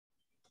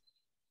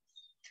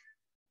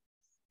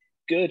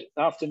Good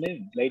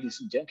afternoon, ladies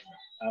and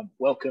gentlemen.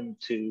 Welcome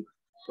to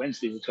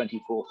Wednesday, the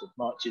 24th of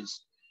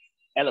March's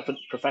Elephant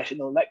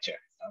Professional Lecture.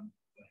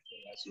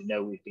 As you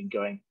know, we've been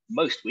going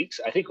most weeks,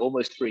 I think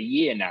almost for a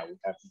year now,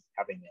 we've been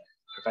having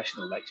a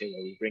professional lecture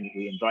where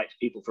we invite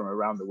people from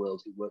around the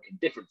world who work in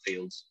different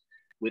fields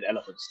with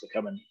elephants to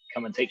come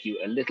and take you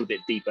a little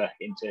bit deeper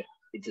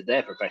into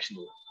their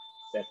professional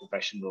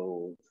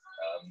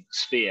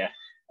sphere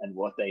and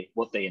what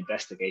they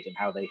investigate and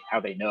how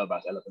they know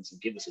about elephants,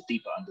 and give us a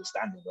deeper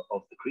understanding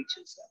of the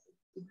creatures that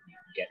we can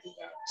get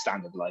without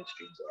standard live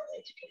streams or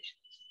education.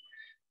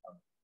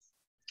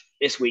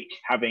 This week,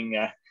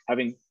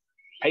 having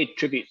paid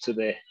tribute to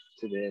the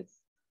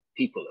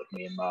people of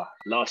Myanmar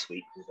last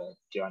week with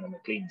Joanna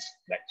McLean's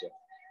lecture,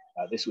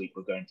 this week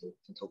we're going to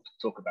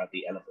talk about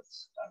the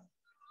elephants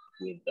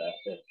with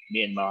the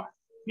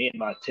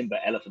Myanmar Timber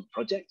Elephant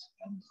Project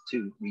and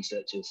two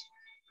researchers.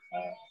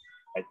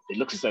 It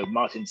looks as though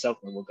Martin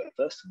Seltman will go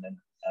first, and then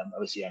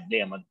Océane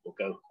Lierhmann will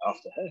go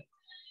after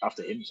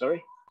him.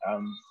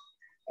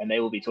 And they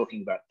will be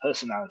talking about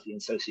personality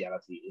and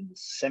sociality in the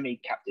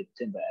semi-captive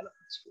timber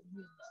elephants from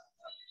Myanmar.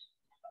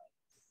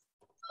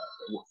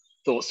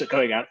 Thoughts are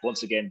going out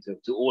once again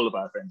to all of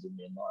our friends in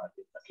Myanmar. I've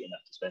been lucky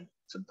enough to spend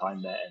some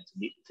time there and to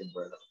meet the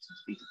timber elephants and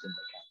to be at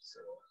timber camps.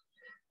 So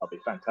I'll be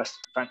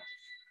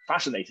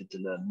fascinated to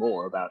learn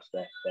more about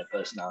their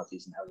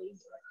personalities and how they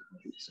interact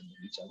with mahouts and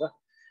each other.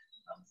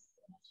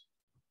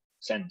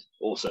 Send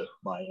also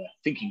my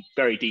thinking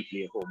very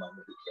deeply of all my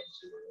little friends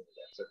who are over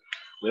there. So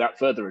without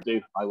further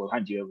ado, I will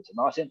hand you over to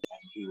Martin,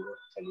 and he will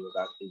tell you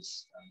about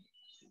his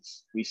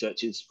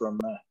researches from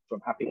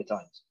happier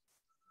times.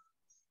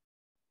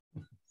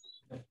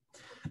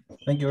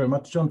 Thank you very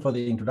much, John, for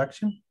the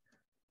introduction.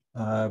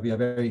 We are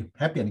very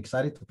happy and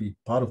excited to be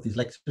part of this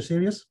lecture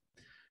series.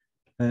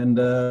 And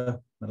as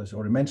I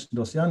already mentioned,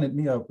 Océane and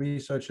me are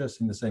researchers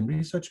in the same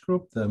research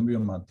group, the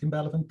Myanmar Timber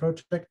Elephant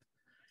Project.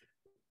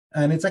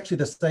 And it's actually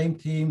the same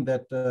team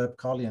that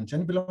Carly and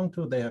Jenny belong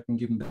to. They have been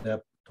given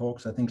their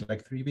talks, I think,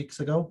 like 3 weeks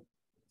ago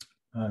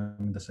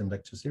in the same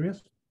lecture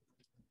series.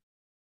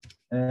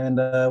 And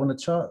I want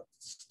to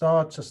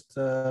start just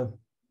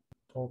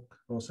talk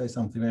or say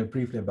something very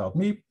briefly about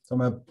me. So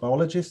I'm a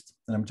biologist,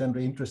 and I'm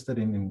generally interested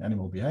in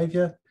animal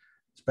behavior,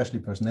 especially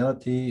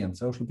personality and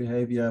social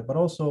behavior, but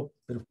also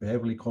a bit of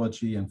behavioral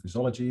ecology and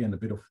physiology and a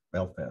bit of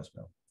welfare as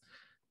well.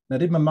 I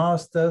did my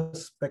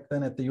master's back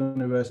then at the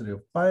University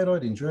of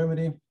Bayreuth in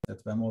Germany.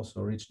 That's where I'm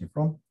also originally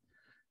from.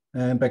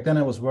 And back then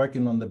I was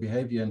working on the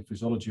behavior and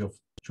physiology of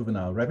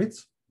juvenile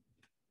rabbits.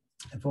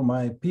 And for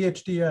my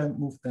PhD, I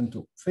moved then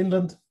to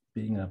Finland,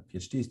 being a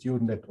PhD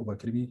student at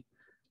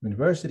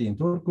University in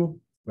Turku,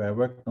 where I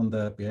worked on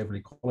the behavioral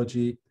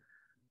ecology,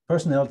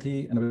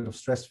 personality, and a bit of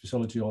stress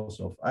physiology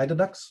also of eider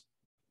ducks.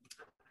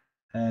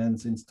 And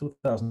since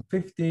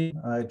 2015,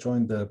 I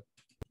joined the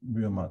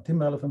Myanmar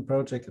Timber Elephant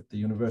Project at the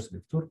University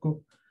of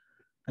Turku,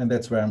 and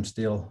that's where I'm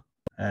still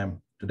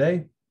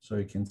today. So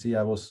you can see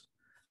I was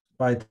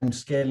by time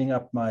scaling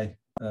up my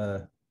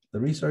the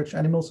research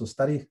animals or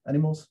study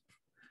animals,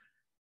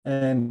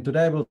 and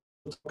today I will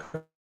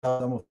talk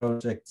about some of the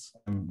projects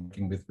I'm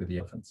working with the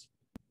elephants.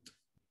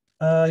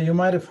 You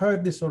might have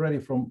heard this already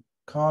from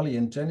Carly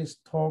and Jenny's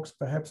talks,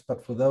 perhaps,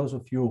 but for those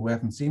of you who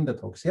haven't seen the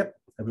talks yet,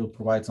 I will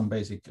provide some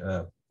basic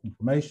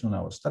information on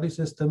our study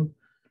system,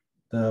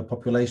 the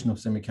population of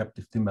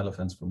semi-captive timber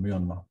elephants from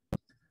Myanmar.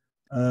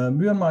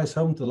 Myanmar is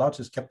home to the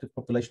largest captive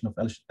population of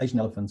Asian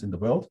elephants in the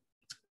world,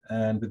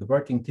 and with the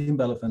working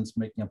timber elephants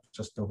making up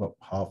just over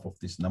half of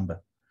this number.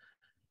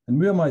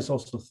 And Myanmar is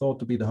also thought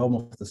to be the home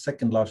of the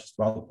second largest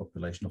wild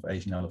population of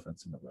Asian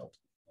elephants in the world.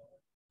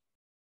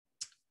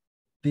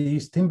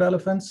 These timber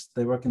elephants,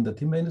 they work in the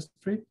timber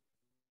industry,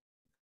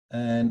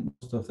 and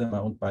most of them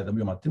are owned by the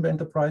Myanmar Timber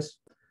Enterprise.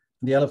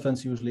 The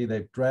elephants usually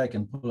they drag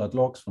and pull out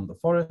logs from the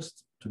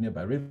forest to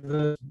nearby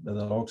rivers, where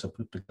the logs are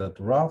put together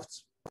to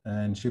rafts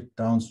and shipped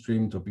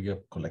downstream to bigger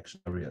collection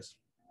areas.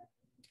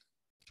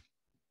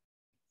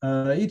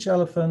 Each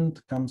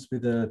elephant comes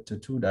with a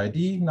tattooed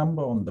ID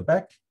number on the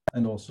back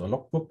and also a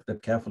logbook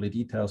that carefully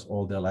details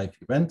all their life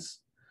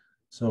events.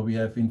 So we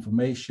have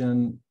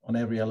information on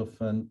every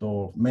elephant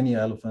or many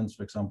elephants,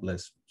 for example,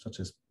 such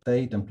as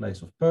date and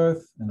place of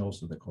birth and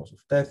also the cause of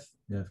death.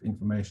 We have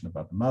information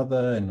about the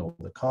mother and all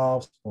the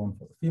calves born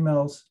for the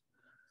females.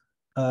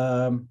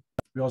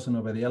 We also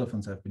know where the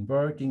elephants have been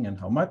working and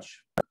how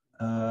much,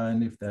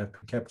 and if they have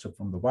been captured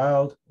from the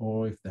wild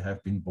or if they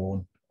have been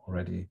born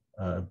already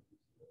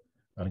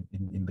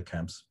in the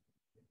camps.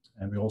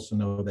 And we also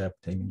know their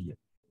taming year.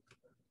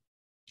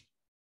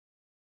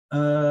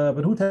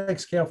 But who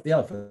takes care of the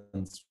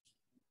elephants?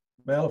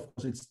 Well, of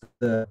course, it's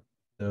the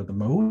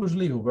mahout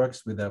usually who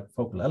works with a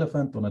focal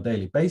elephant on a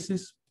daily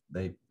basis.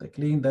 They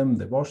clean them,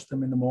 they wash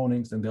them in the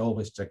mornings, and they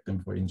always check them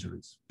for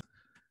injuries.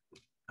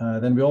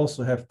 Then we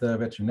also have the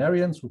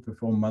veterinarians who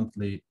perform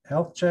monthly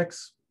health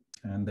checks,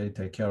 and they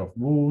take care of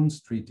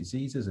wounds, treat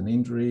diseases and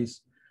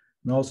injuries,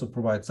 and also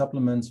provide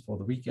supplements for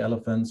the weak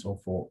elephants or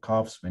for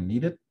calves when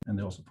needed, and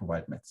they also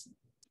provide medicine.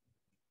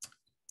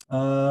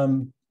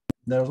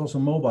 There's also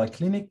a mobile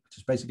clinic, which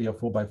is basically a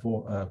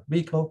 4x4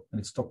 vehicle, and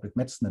it's stocked with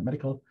medicine and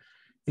medical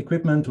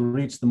equipment to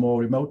reach the more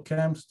remote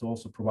camps to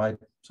also provide,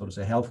 so to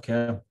say,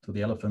 healthcare to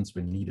the elephants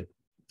when needed.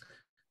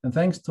 And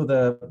thanks to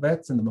the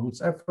vets and the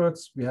mahouts'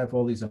 efforts, we have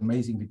all these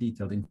amazingly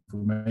detailed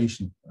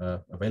information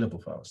available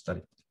for our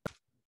study.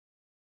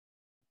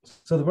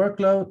 So the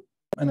workload,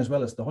 and as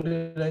well as the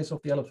holidays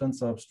of the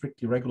elephants, are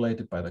strictly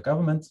regulated by the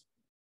government.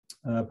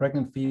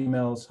 Pregnant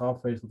females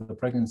halfway through the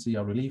pregnancy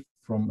are relieved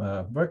from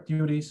work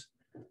duties,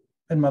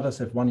 and mothers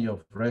have 1 year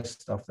of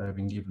rest after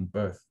having given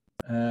birth.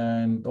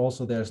 And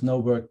also there's no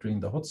work during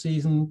the hot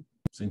season,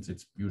 since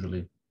it's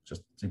usually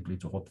just simply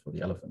too hot for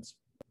the elephants.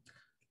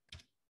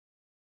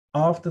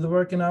 After the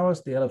working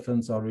hours, the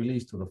elephants are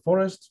released to the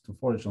forest to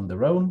forage on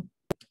their own,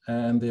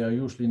 and they are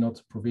usually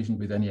not provisioned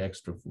with any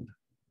extra food.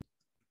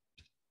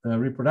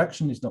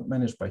 Reproduction is not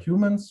managed by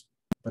humans,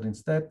 but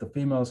instead the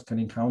females can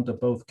encounter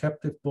both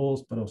captive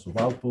bulls, but also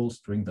wild bulls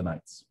during the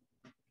nights.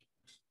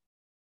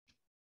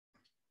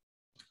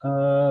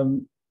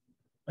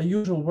 A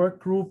usual work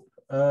group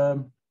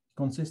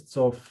consists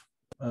of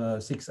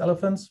 6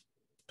 elephants,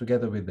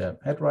 together with their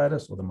head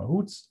riders or the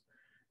mahouts.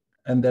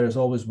 And there is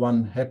always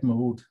one head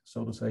mahout,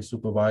 so to say,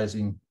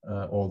 supervising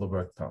all the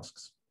work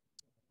tasks.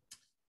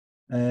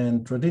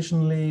 And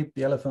traditionally,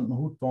 the elephant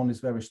mahout bond is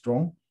very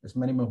strong, as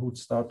many mahouts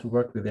start to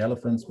work with the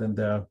elephants when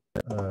they're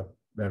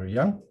very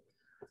young.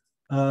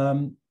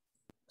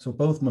 So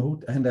both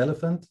mahout and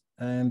elephant,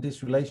 and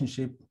this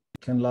relationship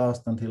can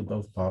last until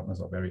both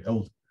partners are very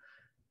old.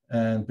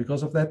 And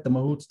because of that, the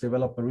mahouts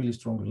develop a really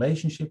strong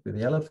relationship with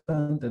the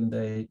elephant, and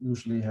they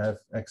usually have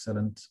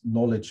excellent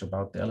knowledge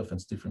about the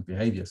elephant's different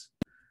behaviors.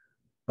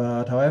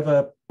 But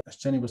however, as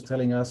Jenny was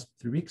telling us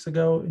 3 weeks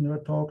ago in her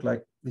talk,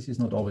 like this is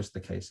not always the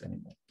case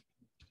anymore.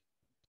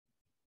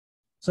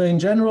 So in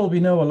general,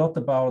 we know a lot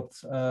about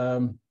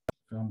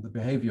the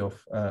behavior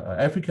of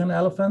African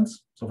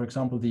elephants. So for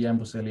example, the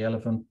Amboseli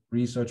Elephant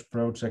Research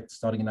Project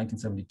starting in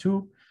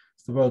 1972,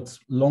 it's the world's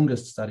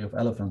longest study of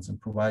elephants and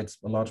provides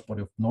a large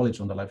body of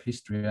knowledge on the life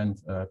history and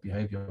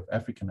behavior of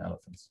African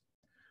elephants.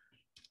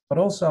 But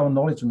also our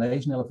knowledge on the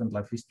Asian elephant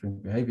life history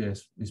and behavior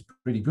is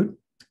pretty good.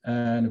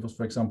 And it was,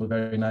 for example,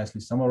 very nicely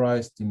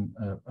summarized in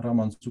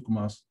Raman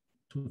Sukumar's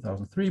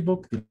 2003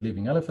 book, The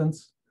Living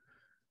Elephants.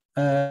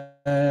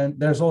 And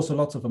there's also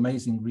lots of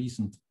amazing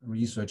recent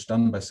research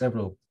done by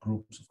several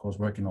groups, of course,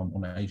 working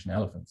on Asian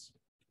elephants.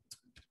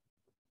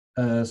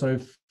 So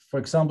if, for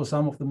example,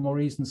 some of the more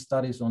recent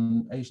studies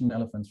on Asian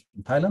elephants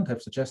from Thailand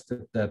have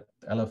suggested that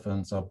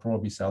elephants are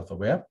probably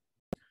self-aware.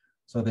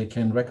 So they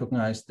can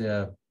recognize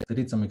they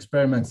did some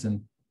experiments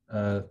and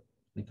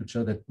they could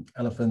show that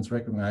elephants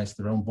recognize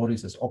their own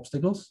bodies as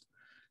obstacles.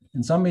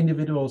 In some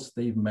individuals,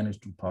 they even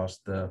managed to pass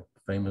the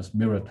famous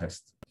mirror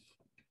test.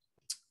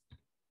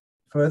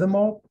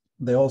 Furthermore,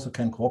 they also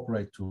can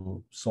cooperate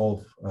to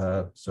solve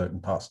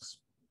certain tasks.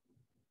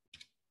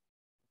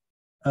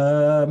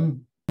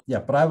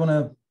 But I want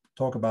to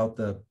talk about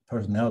the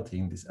personality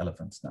in these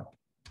elephants now.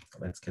 So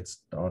let's get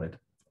started.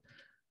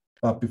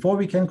 But before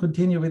we can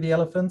continue with the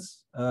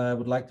elephants, I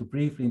would like to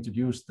briefly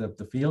introduce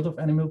the field of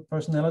animal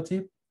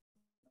personality.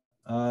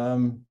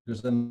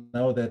 Because I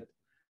know that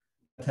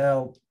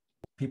tell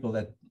people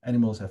that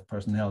animals have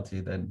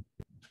personality, then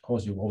of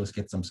course you always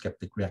get some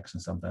skeptic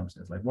reactions sometimes.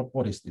 It's like,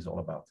 what is this all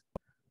about?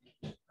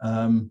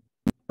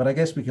 But I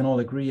guess we can all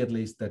agree at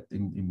least that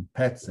in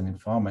pets and in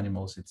farm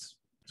animals, it's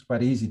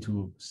quite easy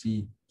to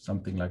see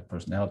something like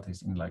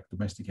personalities in like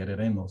domesticated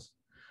animals.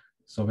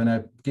 So when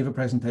I give a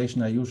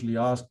presentation, I usually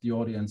ask the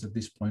audience at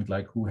this point,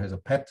 like who has a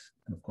pet?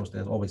 And of course,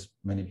 there's always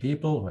many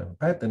people who have a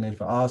pet. And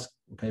if I ask,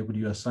 okay, would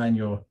you assign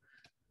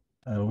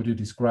would you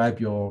describe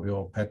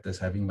your pet as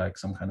having like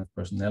some kind of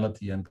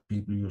personality? And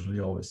people usually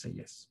always say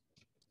yes.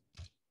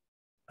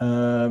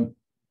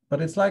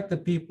 But it's like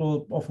that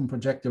people often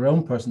project their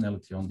own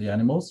personality on the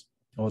animals,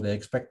 or they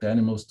expect the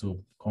animals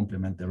to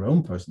complement their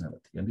own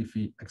personality. And if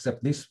we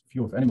accept this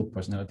view of animal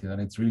personality, then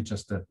it's really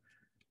just a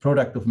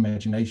product of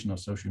imagination or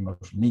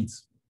social-emotional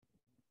needs.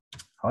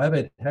 However,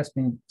 it has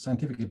been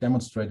scientifically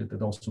demonstrated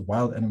that also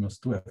wild animals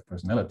do have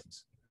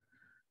personalities.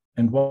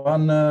 And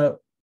one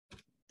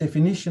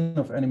definition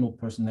of animal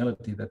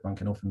personality that one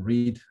can often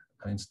read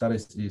in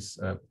studies is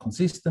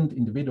consistent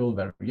individual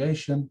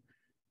variation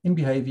in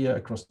behavior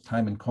across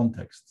time and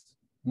context.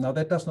 Now,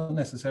 that does not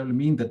necessarily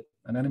mean that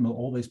an animal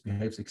always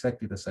behaves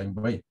exactly the same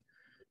way.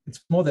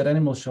 It's more that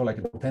animals show like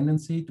a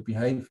tendency to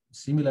behave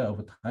similar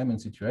over time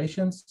and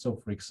situations. So,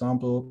 for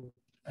example,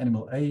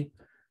 animal A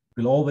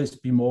will always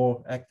be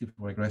more active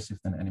or aggressive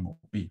than animal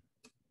B.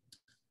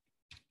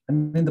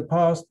 And in the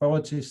past,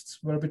 biologists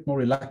were a bit more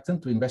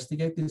reluctant to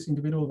investigate this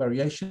individual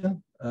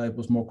variation. It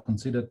was more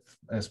considered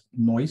as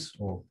noise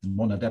or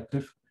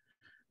non-adaptive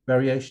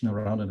variation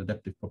around an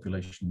adaptive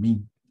population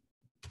mean.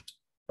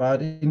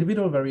 But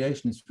individual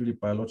variation is really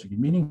biologically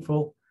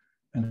meaningful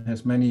and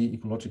has many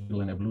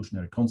ecological and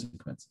evolutionary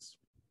consequences.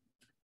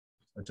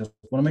 I just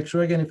want to make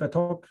sure again, if I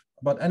talk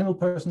about animal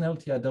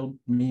personality, I don't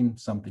mean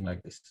something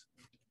like this.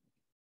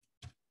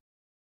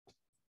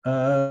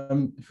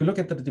 If you look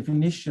at the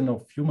definition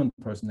of human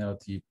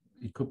personality,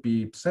 it could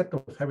be a set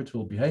of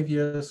habitual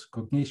behaviors,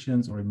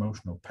 cognitions, or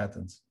emotional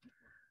patterns.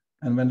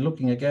 And when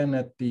looking again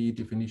at the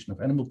definition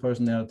of animal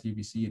personality,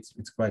 we see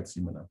it's quite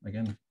similar.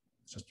 Again,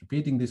 just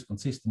repeating these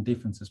consistent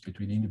differences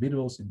between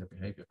individuals in their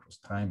behavior across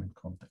time and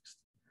context.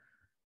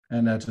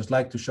 And I'd just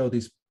like to show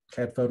these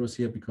cat photos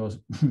here because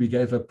we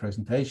gave a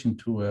presentation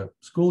to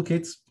school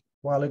kids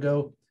a while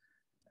ago,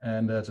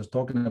 and just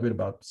talking a bit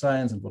about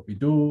science and what we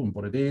do and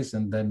what it is.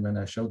 And then when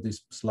I showed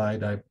this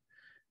slide, I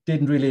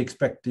didn't really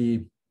expect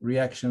the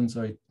reaction.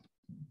 So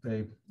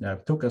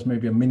it took us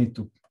maybe a minute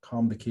to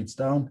calm the kids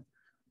down.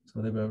 So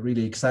they were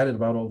really excited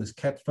about all these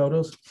cat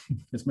photos.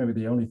 It's maybe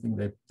the only thing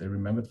they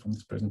remembered from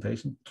this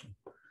presentation.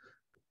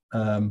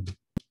 But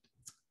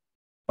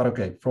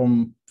okay,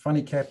 from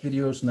funny cat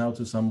videos now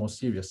to some more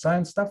serious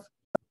science stuff.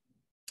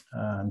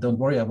 And don't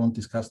worry, I won't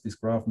discuss this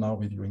graph now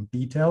with you in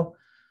detail.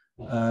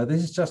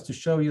 This is just to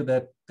show you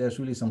that there's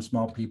really some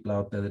smart people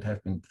out there that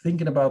have been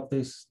thinking about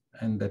this,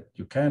 and that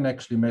you can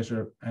actually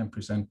measure and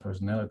present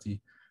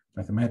personality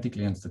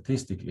mathematically and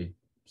statistically.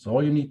 So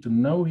all you need to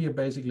know here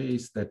basically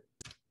is that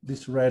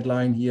this red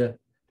line here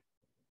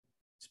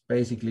is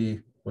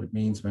basically what it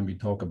means when we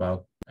talk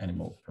about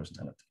animal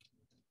personality.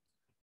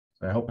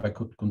 So I hope I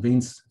could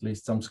convince at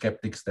least some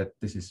skeptics that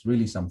this is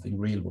really something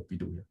real what we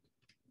do here.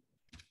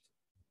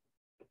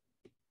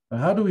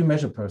 How do we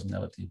measure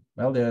personality?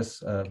 Well,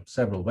 there's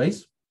several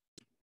ways.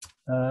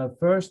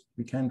 First,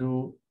 we can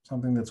do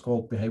something that's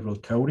called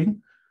behavioral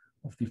coding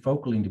of the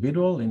focal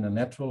individual in a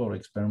natural or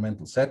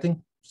experimental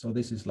setting. So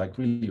this is like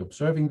really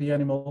observing the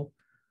animal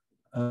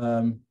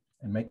and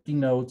making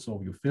notes,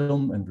 or you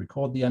film and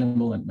record the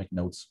animal and make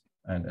notes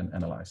and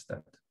analyze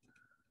that.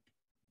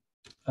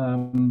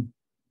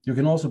 You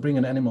can also bring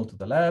an animal to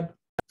the lab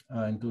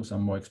and do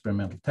some more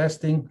experimental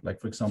testing, like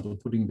for example,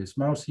 putting this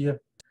mouse here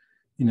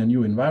in a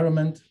new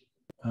environment,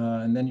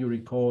 and then you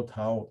record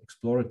how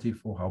explorative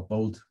or how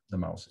bold the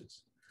mouse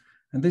is.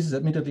 And this is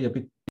admittedly a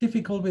bit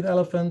difficult with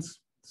elephants,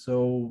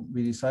 so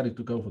we decided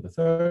to go for the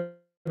third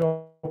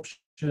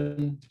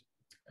option,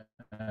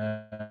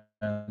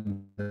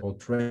 and the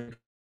trait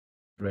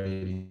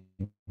rating.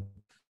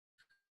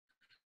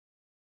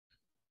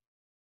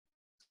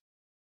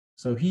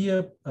 So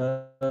here,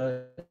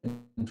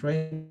 in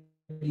training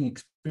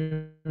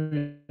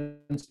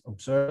experience,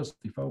 observes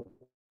the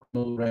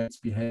focal rates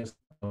behaves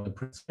on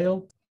the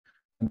scale.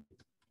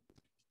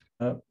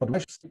 But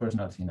why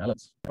personality in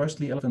elephants?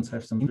 Firstly, elephants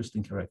have some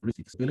interesting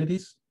characteristics,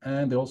 abilities,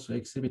 and they also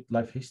exhibit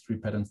life history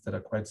patterns that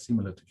are quite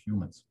similar to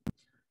humans.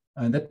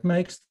 And that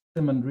makes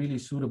them a really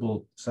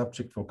suitable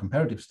subject for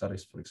comparative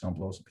studies, for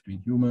example, also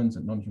between humans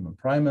and non-human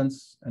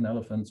primates and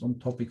elephants on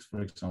topics,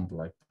 for example,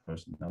 like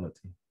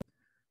personality.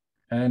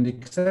 And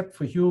except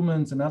for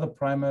humans and other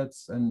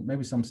primates and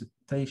maybe some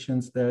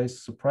cetaceans, there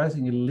is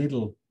surprisingly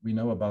little we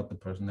know about the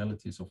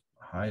personalities of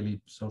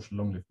highly social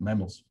long-lived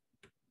mammals.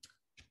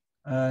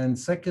 And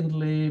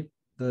secondly,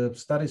 the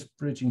studies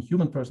bridging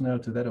human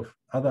personality to that of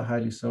other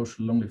highly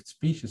social long-lived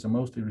species are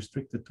mostly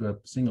restricted to a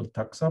single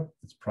taxa,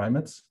 it's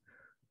primates,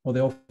 or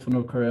they often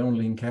occur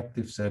only in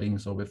captive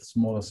settings or with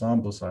smaller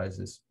sample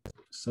sizes.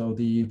 So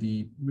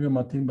the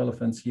Myanmar timber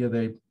elephants here,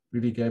 they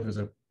really gave us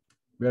a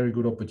very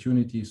good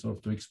opportunity sort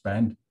of to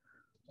expand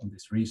on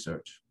this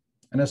research.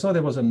 And I saw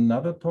there was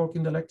another talk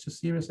in the lecture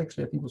series,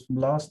 actually, I think it was from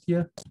last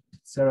year,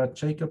 Sarah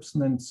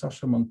Jacobson and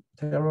Sasha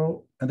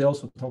Montero, and they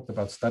also talked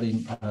about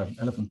studying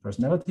elephant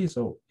personality.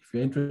 So if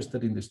you're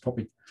interested in this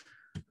topic,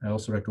 I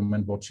also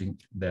recommend watching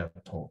their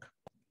talk.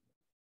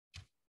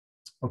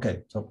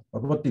 Okay, so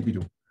what did we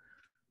do?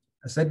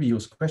 I said we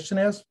used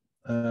questionnaires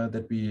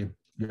that we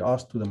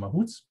asked to the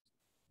mahouts,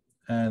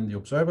 and the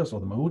observers, or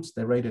the mahouts,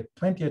 they rated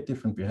 28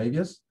 different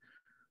behaviors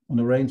on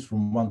a range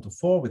from 1 to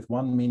 4, with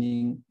 1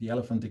 meaning the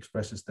elephant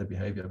expresses their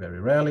behavior very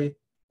rarely,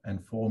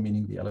 and 4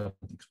 meaning the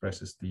elephant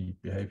expresses the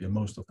behavior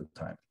most of the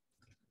time.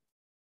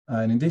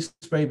 And in this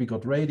way, we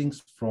got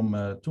ratings from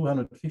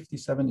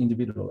 257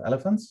 individual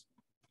elephants.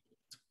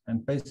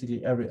 And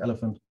basically every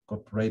elephant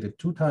got rated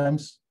 2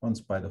 times, once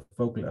by the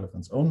focal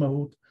elephant's own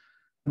mahout,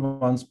 and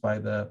once by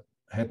the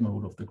head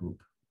mahout of the group.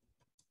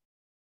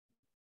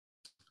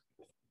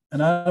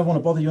 And I don't want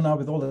to bother you now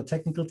with all the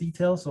technical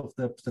details of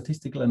the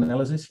statistical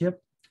analysis here.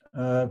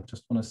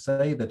 Just want to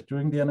say that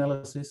during the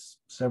analysis,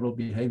 several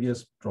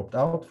behaviors dropped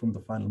out from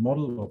the final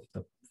model of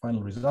the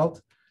final result,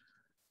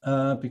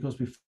 because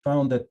we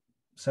found that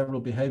several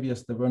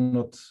behaviors that were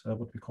not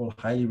what we call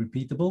highly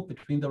repeatable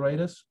between the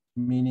raters,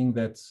 meaning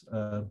that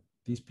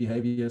these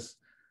behaviors,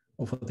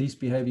 or for these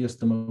behaviors,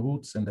 the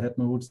mahouts and the head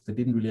mahouts, they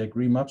didn't really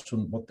agree much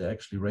on what they're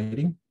actually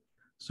rating.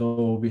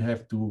 So we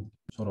have to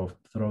sort of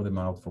throw them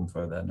out from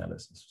further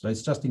analysis. So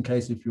it's just in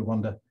case if you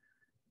wonder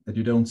that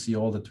you don't see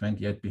all the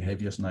 28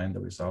 behaviors now in the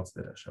results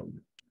that I showed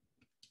you.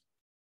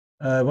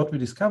 What we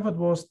discovered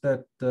was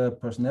that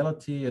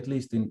personality, at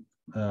least in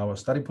our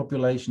study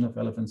population of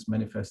elephants,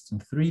 manifests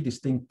in 3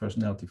 distinct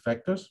personality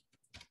factors.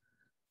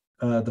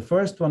 The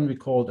first one we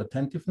called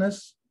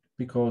attentiveness,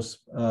 because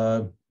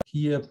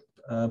here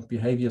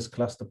behaviors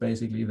cluster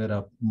basically that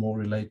are more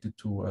related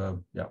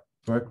to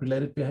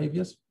work-related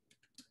behaviors.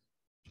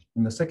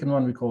 And the second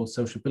one we call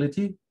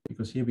sociability,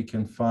 because here we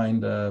can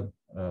find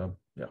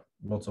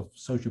lots of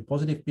social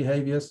positive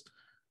behaviors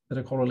that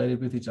are correlated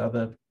with each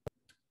other.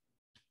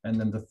 And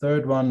then the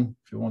third one,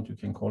 if you want, you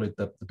can call it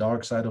the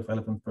dark side of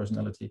elephant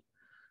personality.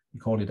 We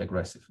call it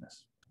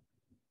aggressiveness.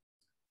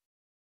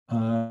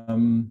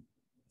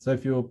 So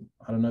if you,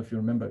 I don't know if you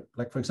remember,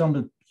 like for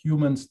example,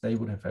 humans, they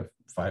would have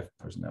 5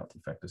 personality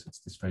factors. It's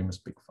this famous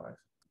big 5,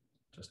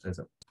 just as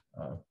a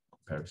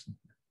comparison.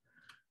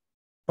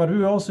 But we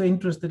were also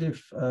interested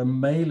if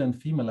male and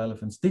female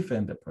elephants differ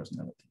in their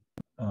personality,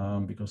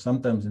 because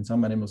sometimes in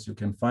some animals you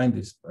can find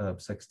these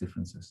sex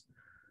differences.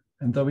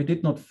 And though we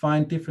did not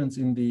find difference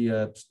in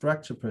the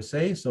structure per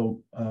se,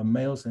 so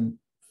males and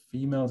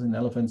females in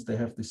elephants, they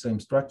have the same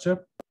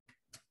structure.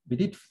 We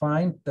did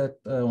find that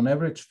on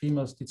average,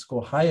 females did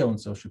score higher on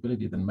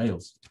sociability than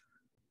males.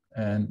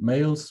 And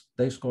males,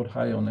 they scored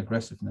higher on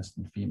aggressiveness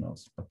than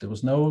females. But there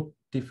was no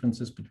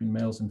differences between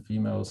males and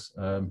females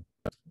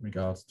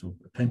regards to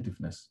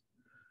attentiveness.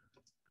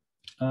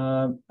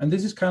 And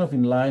this is kind of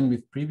in line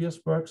with previous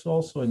works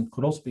also, and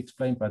could also be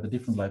explained by the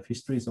different life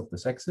histories of the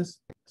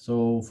sexes.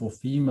 So for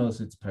females,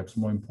 it's perhaps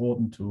more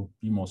important to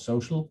be more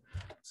social,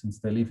 since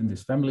they live in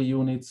these family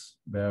units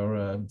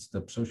where it's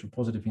the social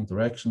positive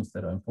interactions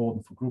that are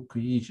important for group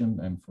cohesion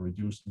and for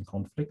reducing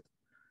conflict.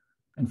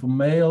 And for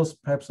males,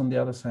 perhaps on the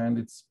other hand,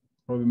 it's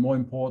probably more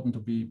important to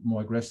be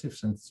more aggressive,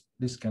 since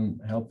this can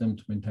help them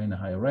to maintain a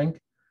higher rank,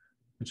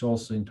 which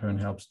also in turn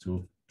helps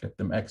to get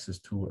them access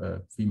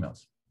to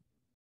females.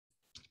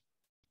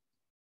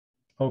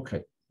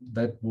 Okay,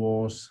 that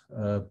was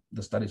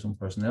the studies on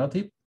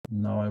personality.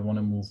 Now I want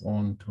to move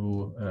on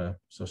to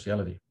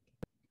sociality.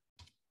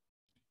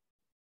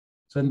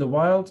 So in the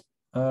wild,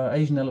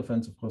 Asian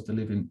elephants, of course, they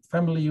live in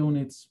family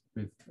units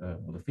with,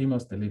 well, the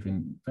females, they live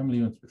in family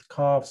units with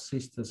calves,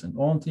 sisters, and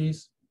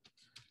aunties.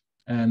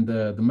 And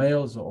the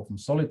males are often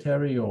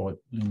solitary or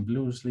in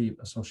loosely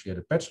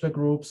associated bachelor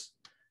groups.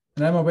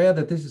 And I'm aware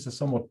that this is a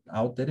somewhat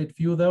outdated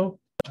view, though,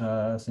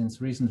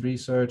 since recent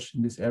research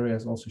in this area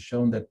has also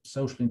shown that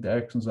social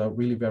interactions are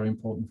really very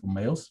important for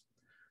males.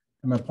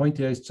 And my point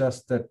here is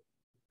just that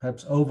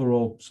perhaps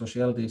overall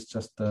sociality is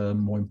just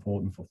more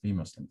important for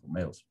females than for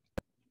males.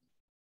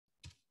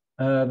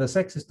 The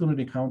sexes do not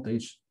encounter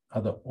each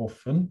other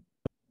often,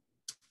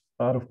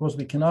 but of course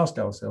we can ask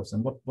ourselves,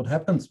 and what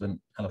happens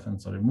when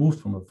elephants are removed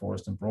from the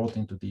forest and brought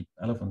into the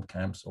elephant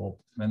camps, or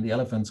when the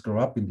elephants grow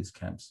up in these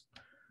camps?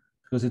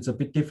 Because it's a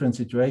bit different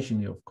situation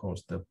here, of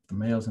course. The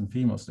males and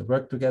females, they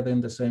work together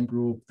in the same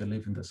group, they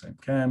live in the same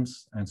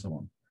camps, and so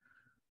on.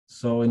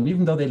 So, and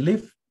even though they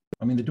live,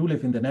 I mean, they do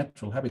live in the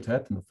natural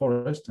habitat in the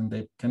forest, and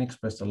they can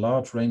express a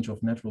large range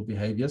of natural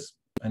behaviors.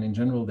 And in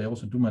general, they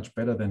also do much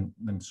better than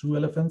zoo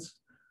elephants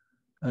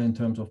in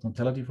terms of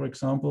mortality, for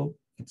example.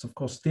 It's, of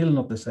course, still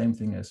not the same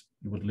thing as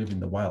you would live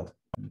in the wild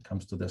when it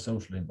comes to their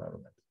social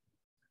environment.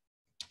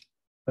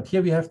 But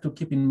here we have to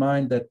keep in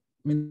mind that,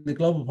 I mean, the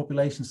global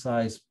population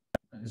size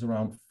is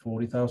around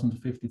 40,000 to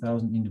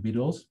 50,000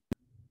 individuals.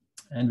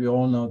 And we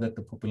all know that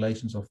the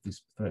populations of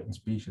these threatened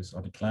species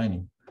are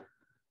declining.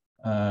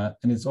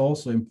 And it's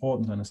also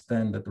important to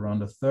understand that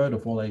around 1/3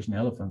 of all Asian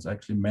elephants are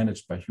actually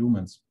managed by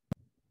humans.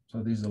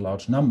 So this is a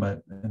large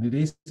number, and it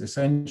is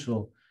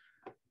essential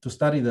to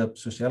study the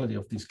sociality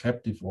of these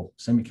captive or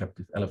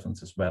semi-captive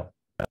elephants as well.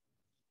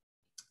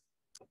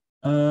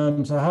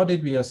 So how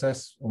did we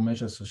assess or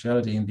measure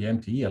sociality in the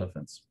MTE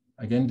elephants?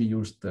 Again, we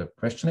used the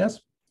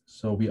questionnaires.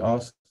 So we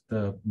asked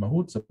the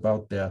mahouts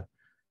about their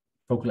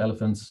focal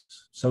elephants'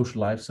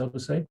 social life, so to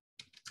say.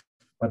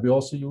 But we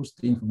also used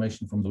the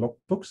information from the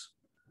logbooks.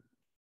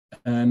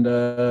 And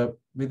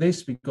with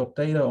this, we got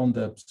data on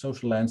the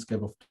social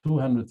landscape of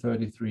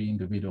 233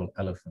 individual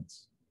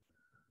elephants.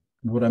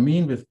 And what I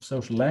mean with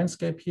social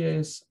landscape here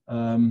is,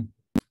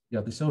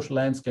 the social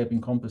landscape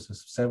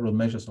encompasses several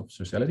measures of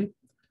sociality.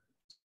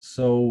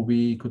 So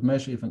we could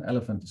measure if an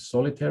elephant is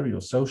solitary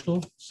or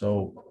social.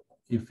 So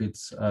if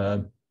it's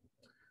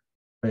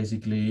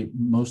basically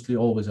mostly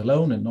always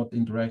alone and not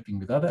interacting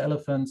with other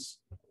elephants,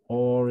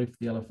 or if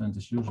the elephant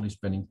is usually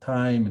spending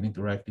time and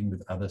interacting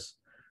with others.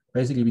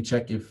 Basically, we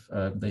check if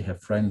they have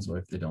friends or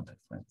if they don't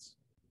have friends.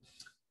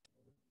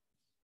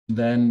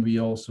 Then we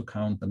also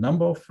count the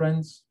number of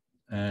friends,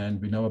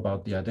 and we know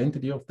about the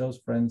identity of those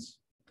friends.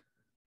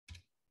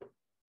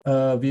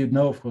 We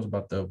know, of course,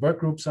 about the work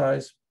group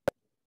size,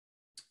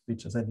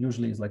 which I said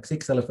usually is like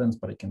 6 elephants,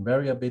 but it can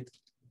vary a bit.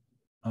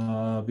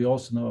 We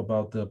also know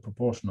about the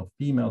proportion of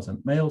females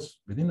and males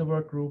within the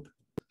work group.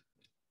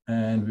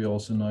 And we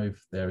also know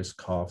if there is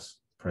calves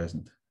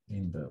present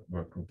in the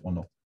work group or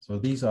not. So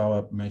these are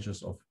our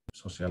measures of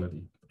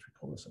sociality, which we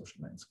call the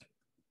social landscape.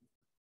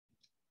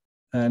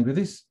 And with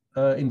this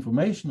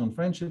information on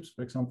friendships,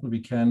 for example, we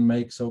can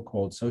make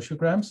so-called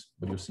sociograms,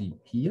 what you see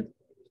here.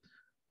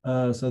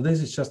 So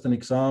this is just an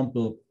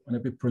example, and a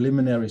bit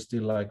preliminary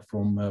still, like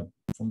from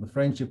the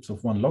friendships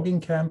of one logging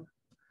camp.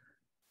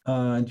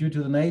 And due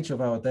to the nature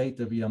of our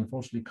data, we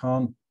unfortunately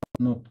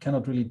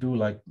cannot really do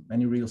like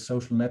any real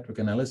social network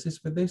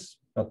analysis with this,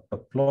 but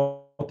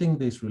plotting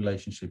these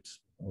relationships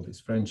all these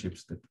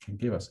friendships that can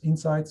give us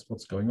insights,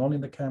 what's going on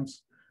in the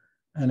camps.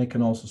 And it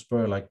can also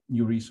spur like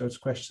new research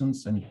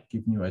questions and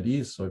give new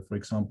ideas. So for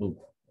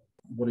example,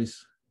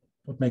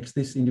 what makes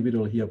this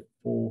individual here,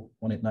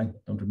 4189,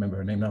 don't remember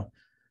her name now,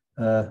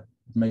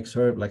 makes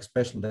her like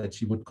special, that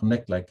she would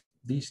connect like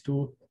these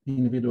two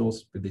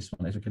individuals with this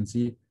one. As you can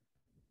see,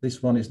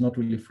 this one is not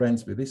really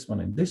friends with this one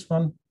and this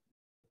one,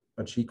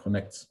 but she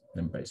connects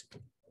them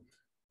basically.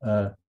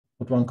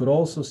 What one could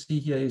also see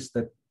here is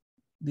that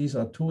these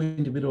are two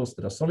individuals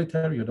that are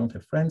solitary, you don't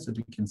have friends, and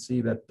you can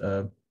see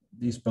that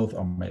these both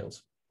are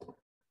males.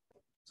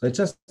 So it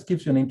just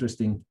gives you an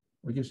interesting,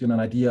 or gives you an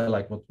idea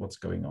like what's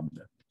going on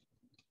there.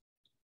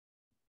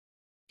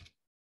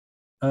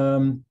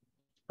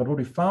 But what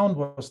we found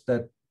was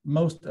that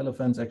most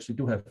elephants actually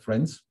do have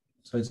friends.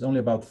 So it's only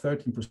about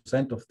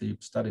 13% of the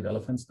studied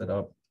elephants that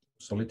are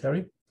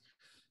solitary.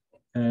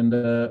 And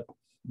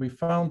we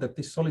found that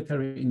these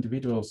solitary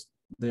individuals,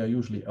 they are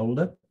usually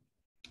older.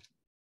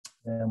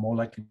 They are more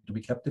likely to be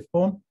captive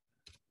born,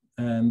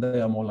 and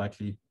they are more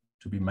likely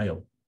to be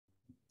male.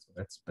 So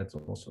that's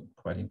also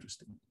quite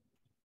interesting.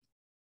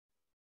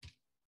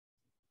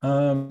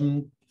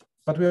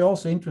 But we're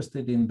also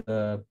interested in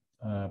the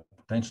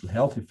potential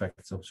health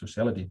effects of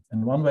sociality.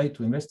 And one way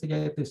to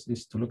investigate this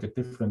is to look at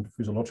different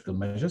physiological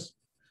measures.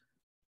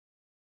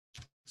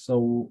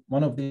 So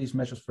one of these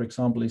measures, for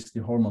example, is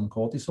the hormone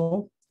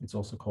cortisol. It's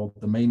also called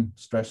the main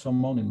stress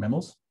hormone in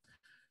mammals.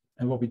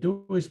 And what we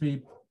do is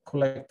we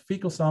collect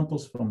fecal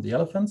samples from the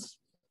elephants.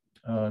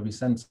 We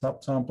send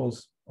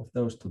subsamples of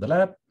those to the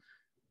lab.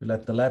 We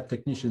let the lab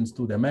technicians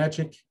do their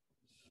magic.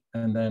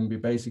 And then we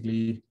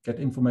basically get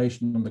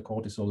information on the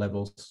cortisol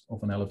levels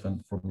of an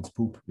elephant from its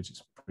poop, which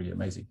is pretty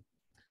amazing.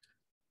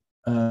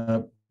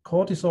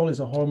 Cortisol is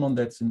a hormone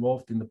that's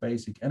involved in the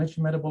basic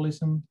energy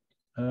metabolism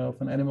of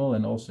an animal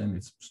and also in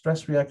its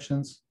stress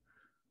reactions.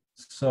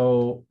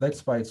 So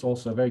that's why it's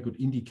also a very good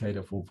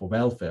indicator for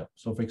welfare.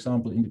 So for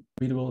example,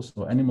 individuals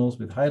or animals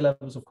with high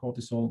levels of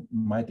cortisol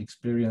might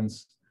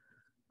experience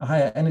a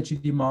higher energy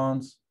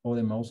demands, or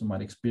they also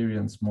might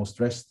experience more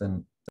stress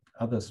than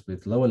others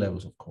with lower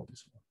levels of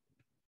cortisol.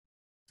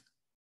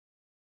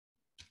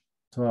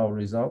 So our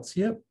results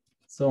here.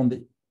 So on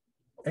the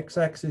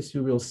x-axis,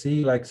 you will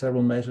see like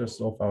several measures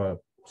of our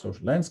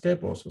social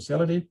landscape or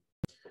sociality.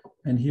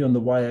 And here on the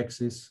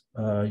y-axis,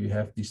 you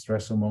have the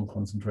stress hormone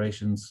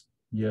concentrations.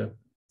 Here,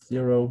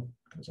 0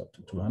 goes up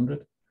to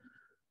 200.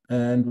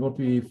 And what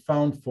we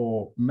found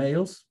for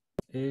males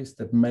is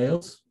that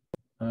males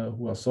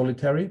who are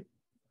solitary,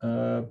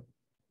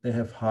 they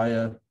have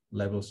higher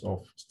levels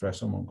of stress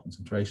hormone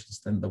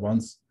concentrations than the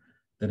ones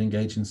that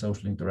engage in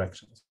social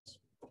interactions.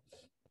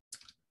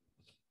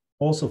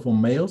 Also for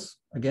males,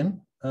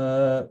 again,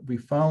 we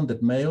found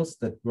that males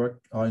that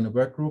are in a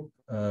work group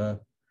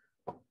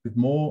with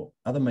more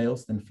other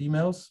males than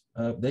females,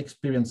 they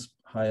experience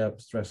higher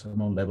stress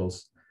hormone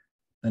levels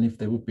than if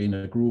they would be in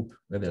a group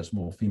where there's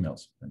more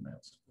females than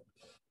males.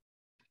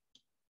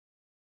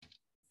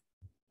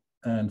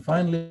 And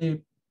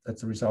finally,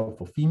 that's a result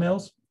for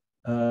females.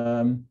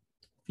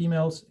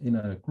 Females in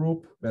a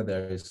group where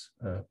there is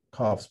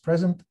calves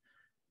present,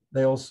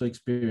 they also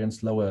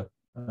experience lower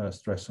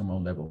stress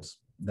hormone levels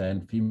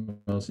than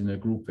females in a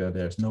group where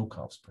there's no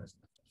calves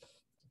present.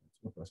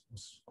 That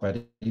was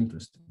quite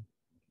interesting.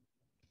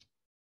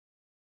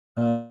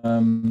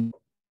 So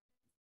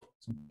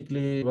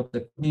basically what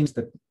that means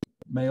that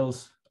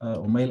males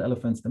or male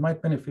elephants, they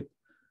might benefit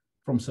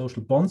from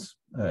social bonds,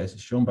 as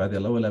is shown by their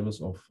lower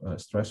levels of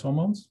stress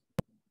hormones.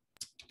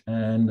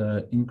 And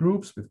in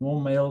groups with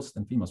more males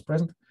than females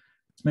present,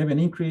 it's maybe an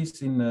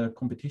increase in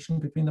competition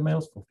between the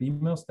males for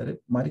females, that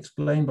it might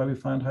explain why we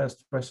find higher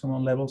stress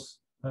hormone levels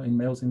in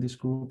males in these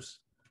groups.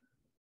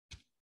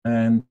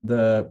 And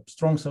the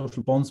strong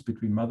social bonds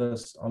between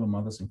mothers, allo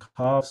mothers and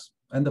calves,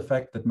 and the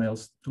fact that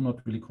males do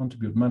not really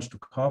contribute much to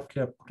calf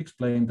care could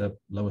explain the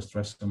lower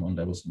stress hormone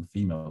levels in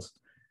females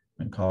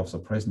when calves are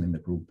present in the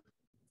group.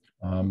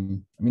 I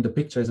mean, the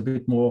picture is a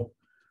bit more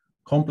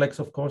complex,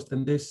 of course,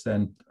 than this,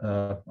 and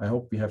I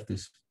hope we have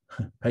this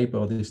paper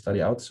or this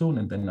study out soon,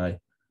 and then I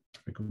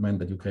recommend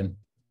that you can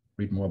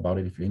read more about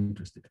it if you're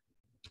interested.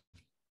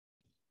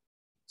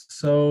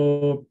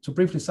 So to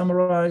briefly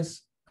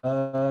summarize,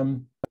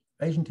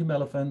 Asian timber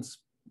elephants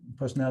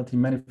personality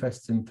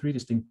manifests in 3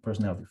 distinct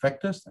personality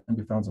factors, and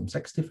we found some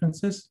sex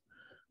differences.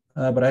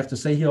 But I have to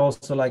say here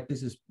also, like,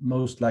 this is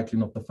most likely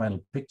not the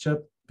final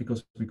picture,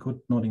 because we could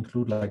not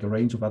include like a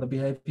range of other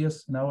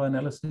behaviors in our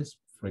analysis.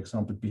 For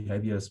example,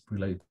 behaviors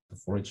related to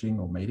foraging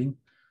or mating.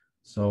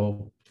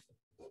 So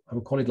I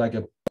would call it like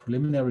a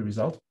preliminary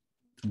result,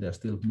 and there's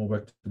still more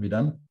work to be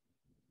done,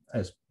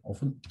 as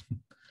often.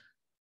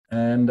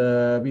 And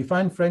we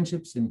find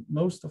friendships in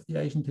most of the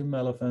Asian timber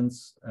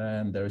elephants,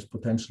 and there is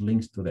potential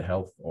links to their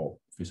health or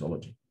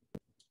physiology.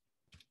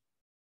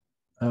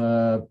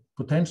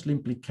 Potential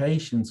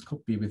implications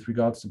could be with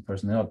regards to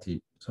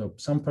personality. So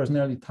some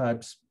personality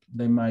types,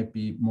 they might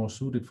be more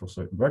suited for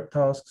certain work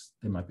tasks.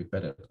 They might be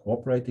better at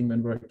cooperating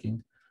when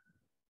working.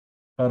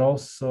 but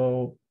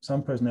also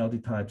some personality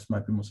types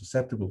might be more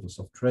susceptible to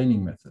soft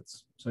training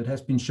methods. So it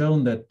has been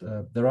shown that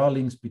there are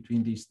links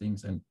between these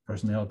things and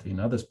personality in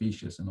other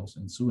species and also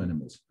in zoo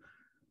animals.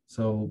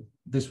 So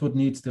this would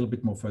need still a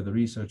bit more further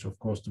research, of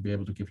course, to be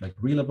able to give like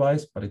real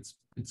advice, but it's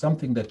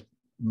something that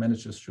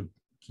managers should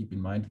keep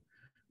in mind.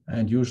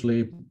 And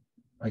usually,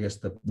 I guess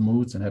the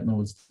mahouts and head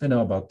mahouts, they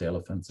know about the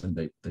elephants, and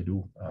they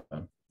do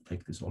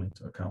take this all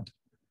into account.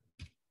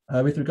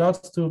 With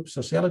regards to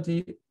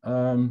sociality,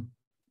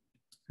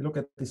 if you look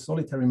at the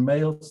solitary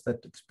males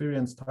that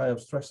experience higher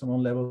stress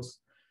hormone levels,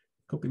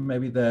 it could be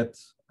maybe that,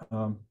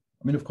 I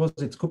mean, of course,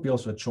 it could be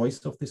also a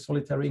choice of these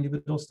solitary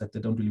individuals that they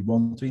don't really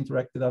want to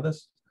interact with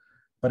others.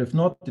 But if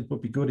not, it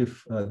would be good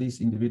if these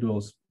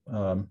individuals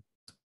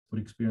would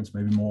experience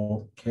maybe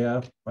more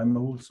care by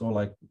mahouts, or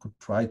like could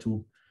try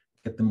to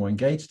get them more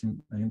engaged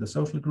in the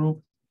social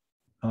group.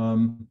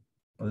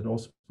 But it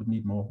also would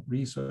need more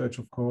research,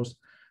 of course.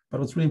 But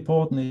what's really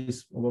important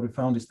is, or what we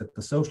found is that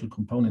the social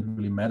component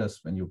really matters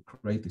when you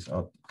create these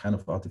kind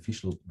of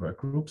artificial work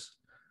groups.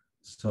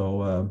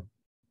 So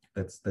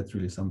that's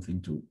really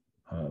something to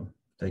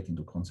take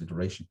into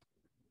consideration.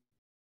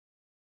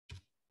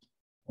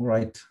 All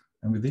right,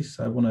 and with this,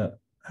 I want to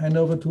hand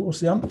over to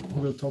Océane, who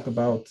will talk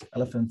about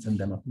elephants and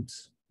their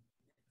mahouts.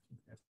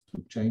 I have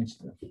to change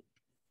the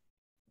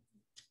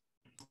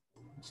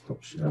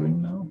stop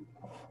sharing now.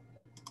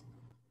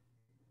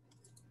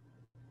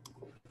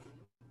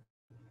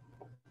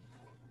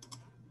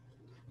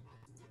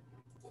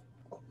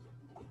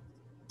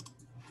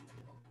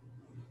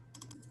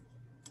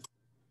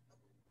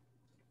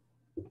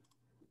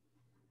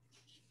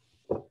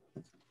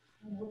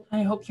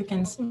 I hope you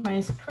can see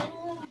my screen.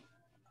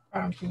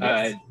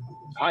 Yes.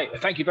 Hi,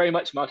 thank you very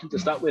much, Martin. To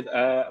start with,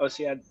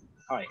 Océane,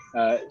 hi.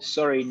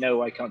 Sorry,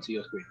 no, I can't see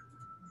your screen.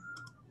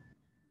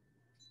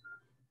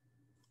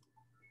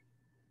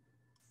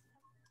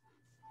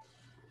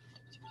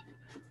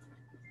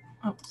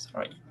 Oh,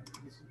 sorry.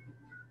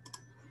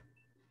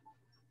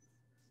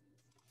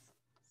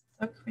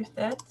 Stuck with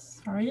that,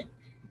 sorry.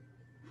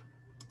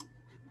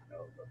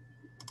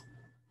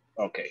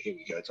 Okay, here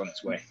we go, it's on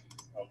its way.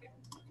 Okay,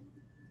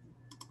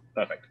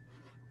 perfect.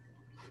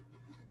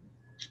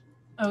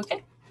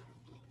 Okay.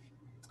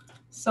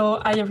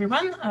 So hi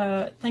everyone,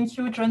 thank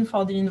you John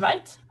for the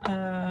invite.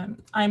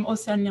 I'm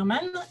Océane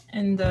Lierhmann,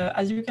 and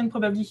as you can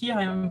probably hear,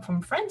 I am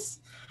from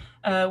France,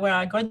 where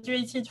I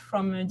graduated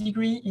from a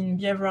degree in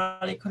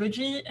behavioral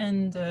ecology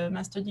and a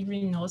master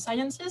degree in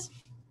neurosciences.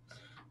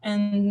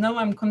 And now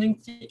I am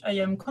conducting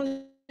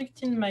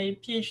my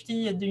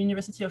PhD at the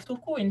University of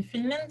Turku in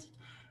Finland.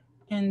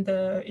 And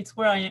it's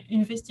where I'm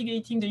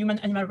investigating the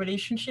human-animal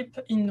relationship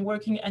in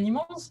working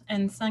animals.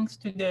 And thanks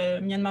to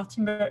the Myanmar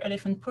Timber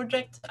Elephant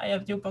Project, I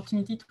have the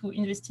opportunity to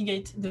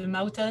investigate the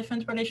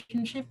mahout-elephant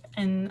relationship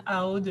and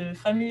how the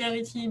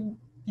familiarity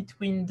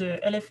between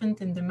the elephant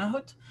and the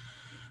mahout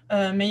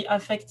may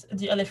affect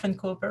the elephant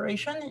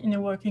cooperation in a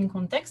working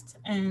context.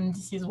 And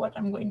this is what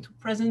I'm going to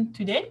present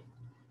today.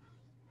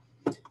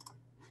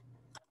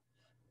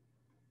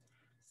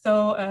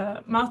 So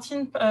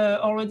Martin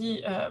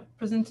already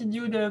presented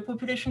you the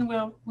population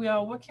we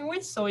are working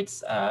with. So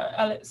it's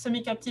a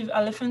semi-captive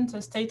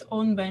elephant,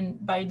 state-owned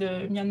by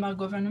the Myanmar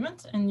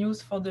government and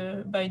used by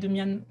the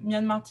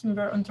Myanmar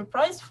Timber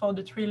Enterprise for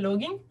the tree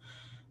logging.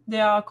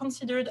 They are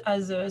considered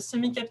as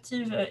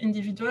semi-captive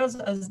individuals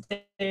as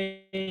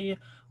they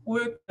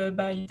work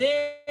by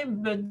day,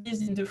 but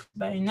live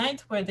by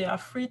night, where they are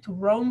free to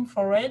roam,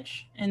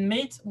 forage, and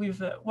mate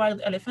with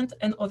wild elephant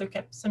and other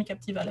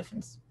semi-captive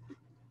elephants.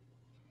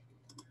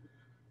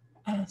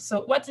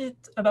 So what is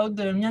it about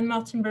the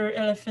Myanmar timber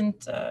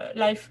elephant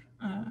life?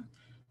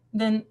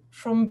 Then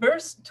from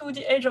birth to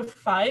the age of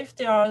 5,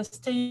 they are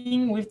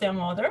staying with their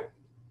mother,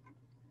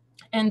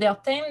 and they are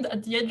tamed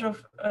at the age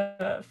of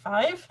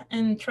 5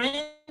 and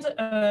trained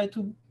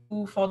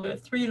for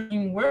the tree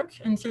logging work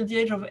until the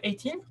age of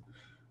 18,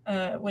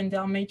 when they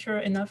are mature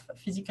enough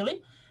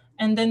physically.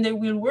 And then they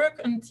will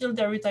work until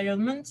their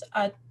retirement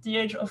at the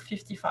age of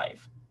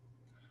 55.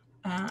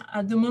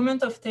 At the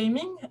moment of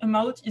taming, a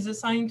mahout is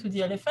assigned to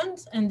the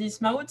elephant, and this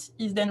mahout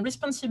is then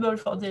responsible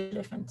for the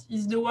elephant.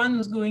 He's the one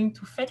who's going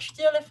to fetch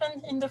the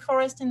elephant in the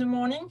forest in the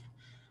morning,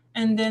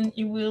 and then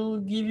he will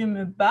give him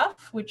a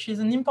bath, which is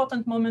an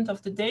important moment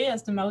of the day,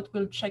 as the mahout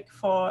will check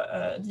for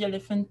the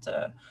elephant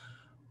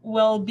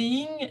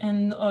well-being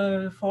and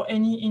for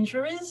any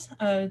injuries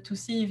to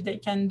see if they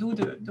can do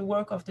the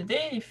work of the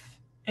day. If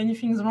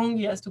anything's wrong,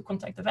 he has to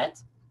contact the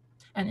vet.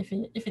 And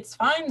if it's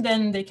fine,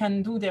 then they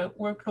can do their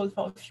workload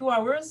for a few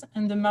hours,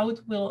 and the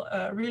mahout will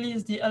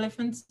release the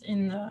elephant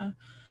in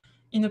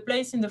a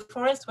place in the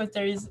forest where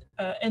there is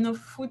enough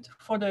food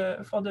for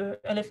the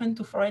elephant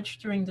to forage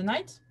during the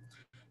night.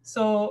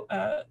 So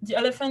the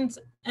elephant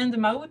and the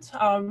mahout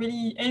are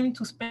really aimed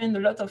to spend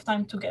a lot of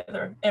time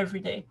together every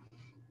day.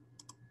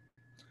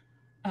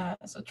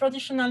 So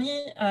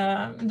traditionally,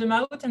 the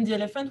mahout and the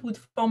elephant would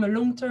form a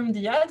long-term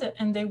dyad,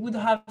 and they would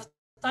have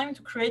time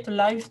to create a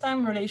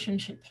lifetime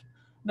relationship.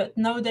 But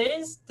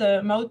nowadays,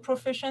 the mahout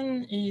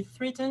profession is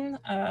threatened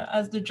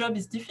as the job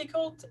is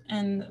difficult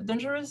and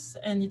dangerous,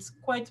 and it's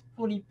quite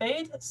poorly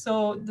paid.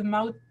 So the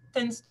mahout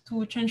tends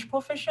to change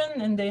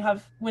profession, and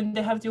when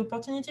they have the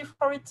opportunity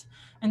for it,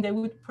 and they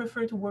would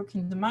prefer to work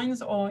in the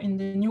mines or in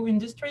the new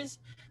industries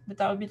that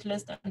are a bit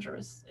less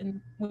dangerous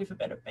and with a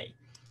better pay.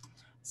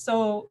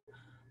 So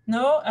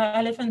now,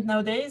 elephants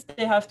nowadays,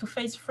 they have to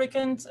face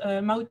frequent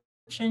mahout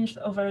change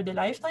over their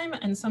lifetime,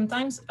 and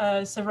sometimes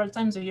several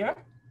times a year.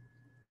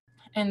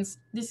 And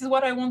this is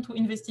what I want to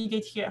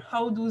investigate here,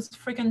 how those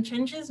frequent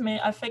changes may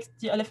affect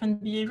the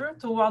elephant behavior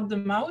toward the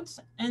mahouts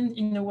and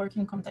in a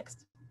working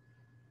context.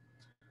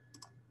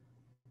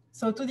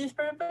 So to this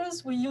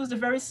purpose, we used a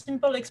very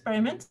simple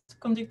experiment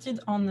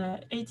conducted on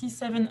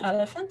 87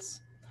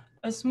 elephants.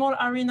 A small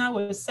arena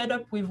was set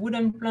up with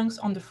wooden planks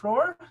on the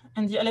floor,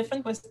 and the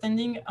elephant was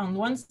standing on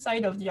one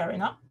side of the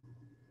arena.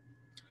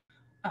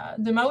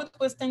 The mahout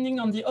was standing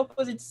on the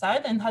opposite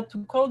side and had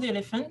to call the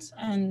elephant,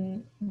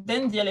 and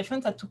then the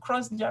elephant had to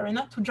cross the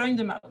arena to join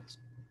the mahout.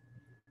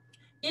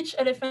 Each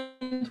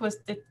elephant was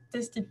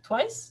tested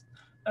twice,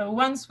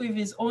 once with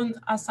his own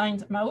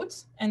assigned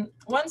mahout and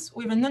once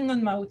with an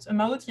unknown mahout, a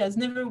mahout he has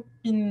never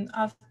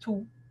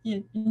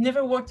he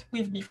never worked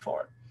with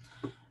before.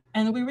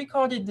 And we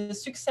recorded the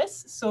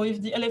success, so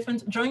if the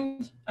elephant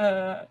joined,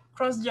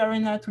 crossed the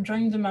arena to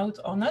join the mahout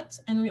or not,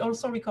 and we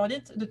also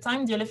recorded the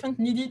time the elephant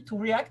needed to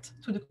react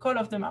to the call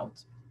of the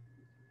mahout.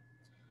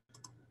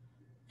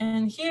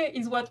 And here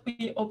is what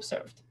we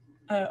observed.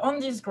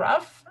 On this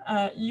graph,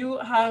 you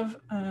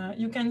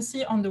can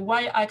see on the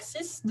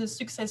y-axis the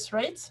success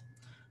rate.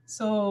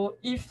 So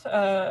if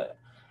the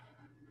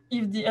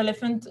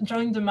elephant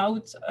joined the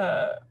mahout,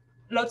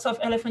 lots of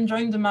elephants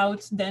join the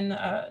mahout, then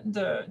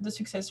the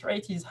success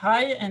rate is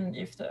high. And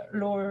if the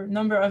lower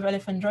number of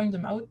elephants join the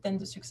mahout, then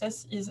the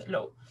success is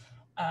low.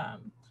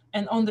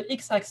 And on the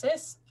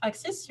x-axis,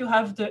 you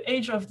have the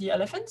age of the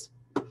elephant.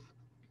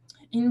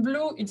 In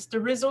blue, it's the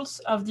results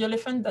of the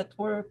elephant that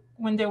were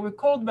when they were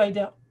called by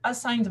their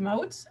assigned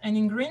mahout. And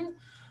in green,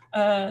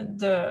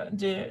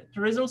 the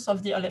results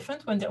of the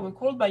elephant when they were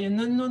called by an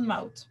unknown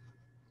mahout.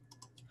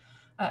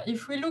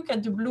 If we look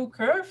at the blue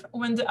curve,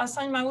 when the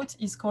assigned mahout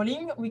is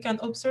calling, we can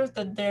observe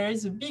that there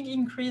is a big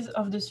increase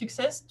of the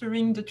success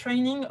during the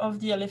training of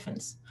the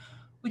elephants,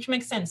 which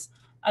makes sense.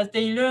 As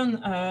they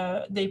learn,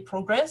 they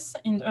progress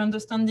in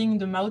understanding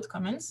the mahout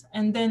commands.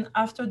 And then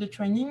after the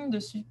training,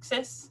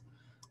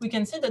 we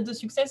can see that the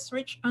success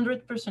reached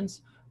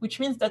 100%, which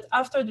means that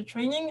after the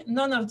training,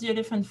 none of the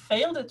elephants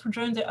failed to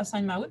join the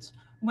assigned mahout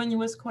when he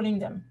was calling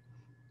them.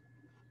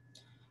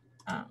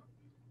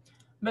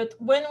 But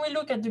when we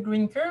look at the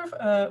green curve,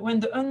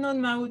 when the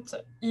unknown mahout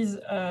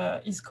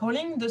is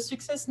calling, the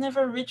success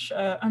never reached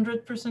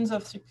 100%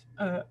 of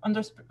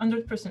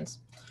 100%.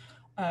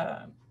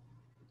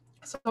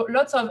 So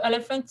lots of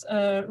elephants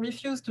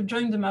refused to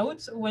join the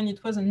mahout when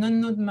it was an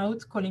unknown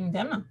mahout calling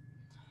them.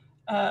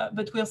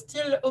 But we are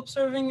still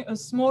observing a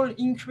small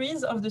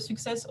increase of the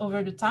success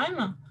over the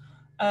time.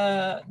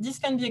 This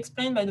can be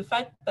explained by the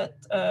fact that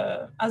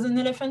as an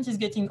elephant is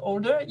getting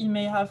older, he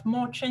may have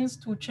more chance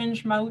to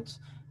change mahout,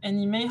 and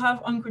he may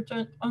have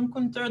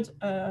encountered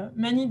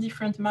many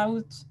different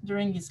mahouts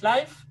during his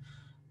life.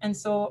 And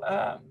so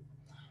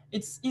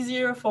it's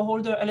easier for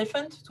older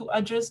elephants to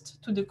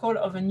adjust to the call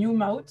of a new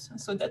mahout.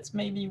 So that's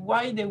maybe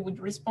why they would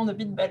respond a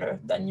bit better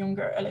than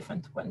younger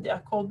elephants when they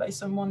are called by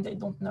someone they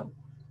don't know.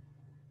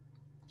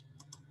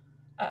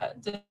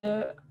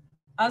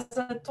 As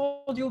I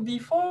told you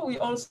before, we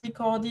also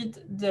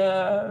recorded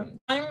the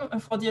time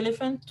for the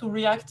elephant to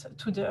react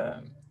to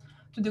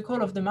the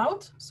call of the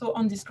mahout. So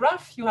on this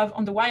graph, you have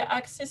on the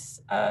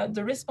y-axis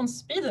the response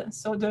speed.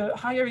 So the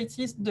higher it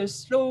is, the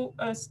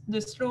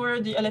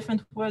slower the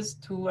elephant was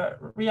to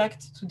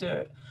react to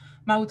the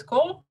mahout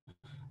call,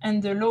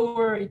 and the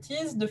lower it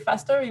is, the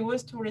faster he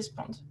was to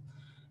respond.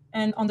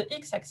 And on the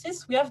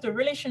x-axis, we have the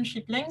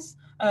relationship length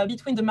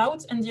between the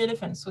mahout and the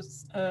elephant. So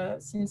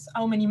since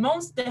how many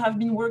months they have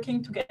been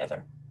working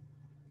together.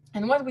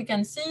 And what we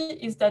can see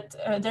is that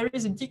there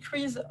is a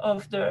decrease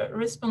of the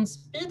response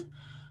speed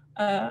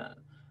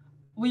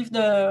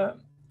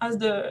as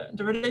the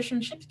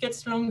relationship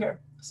gets longer.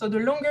 So the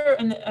longer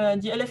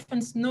the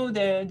elephants know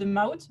the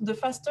mahout, the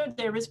faster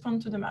they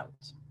respond to the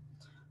mahout.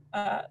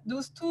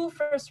 Those two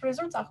first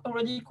results are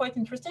already quite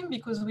interesting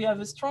because we have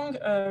a strong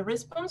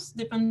response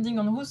depending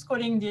on who's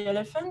calling the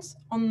elephants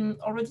on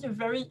already a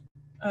very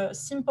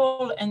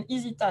simple and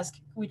easy task,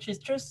 which is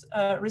just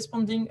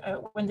responding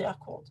when they are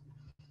called.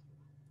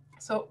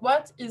 So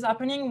what is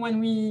happening when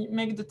we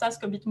make the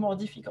task a bit more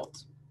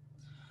difficult?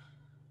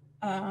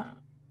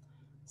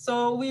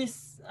 So we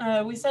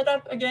set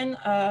up again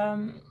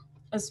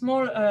a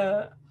small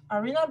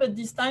arena, but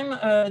this time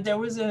there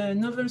was a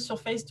novel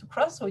surface to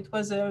cross. So it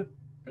was a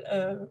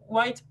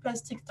white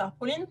plastic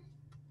tarpaulin,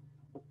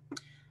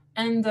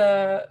 and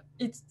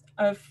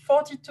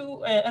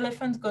 42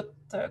 elephants got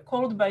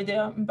called by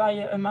a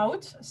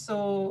mahout.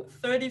 So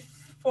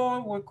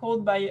 4 were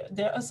called by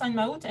their assigned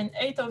mahout, and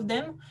 8 of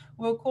them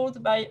were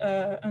called by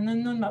an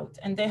unknown mahout.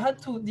 And they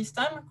had to, this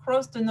time,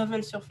 cross the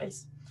novel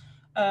surface.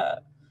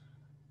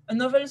 A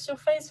novel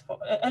surface,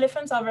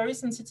 elephants are very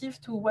sensitive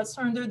to what's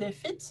under their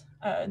feet.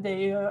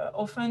 They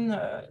often,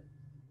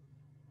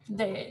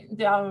 they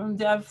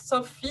have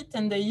soft feet,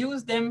 and they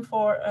use them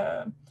for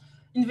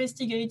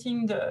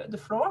investigating the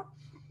floor.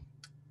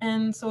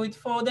 And so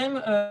for them,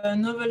 a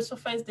novel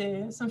surface,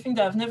 something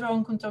they have never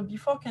encountered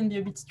before, can be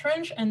a bit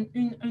strange and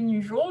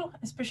unusual,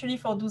 especially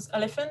for those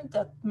elephants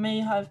that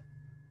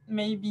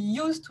may be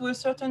used to a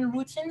certain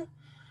routine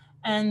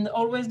and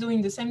always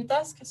doing the same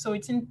task. So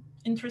it's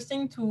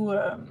interesting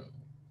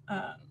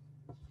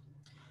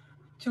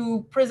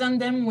to present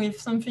them with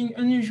something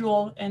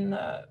unusual and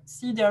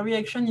see their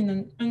reaction in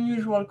an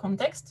unusual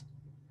context.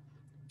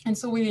 And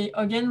so we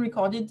again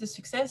recorded the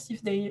success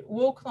if they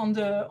walk on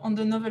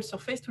the novel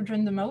surface to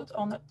join them out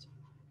or not.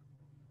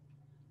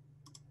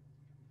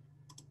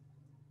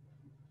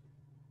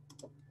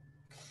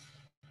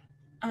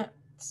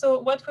 So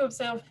what we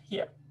observe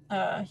here.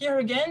 Here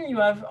again, you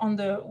have on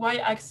the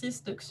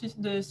y-axis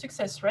the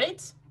success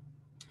rate,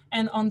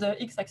 and on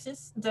the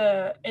x-axis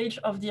the age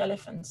of the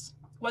elephants.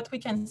 What we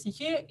can see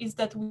here is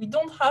that we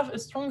don't have a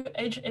strong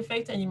age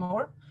effect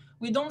anymore.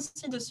 We don't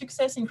see the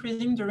success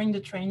increasing during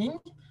the training,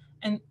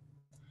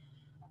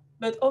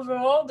 but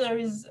overall, there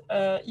is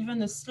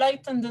even a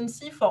slight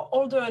tendency for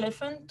older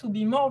elephants to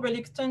be more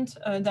reluctant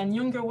than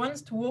younger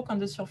ones to walk on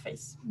the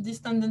surface. This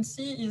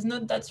tendency is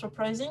not that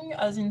surprising,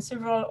 as in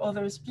several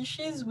other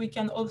species, we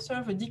can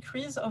observe a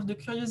decrease of the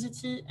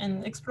curiosity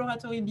and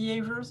exploratory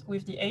behaviors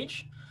with the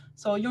age.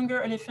 So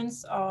younger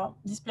elephants are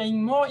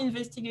displaying more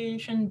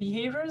investigation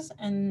behaviors,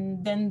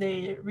 and then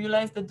they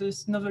realize that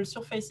this novel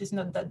surface is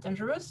not that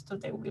dangerous, so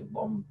they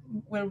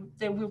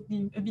will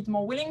be a bit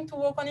more willing to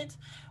walk on it,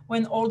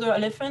 when older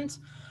elephants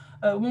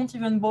won't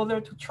even bother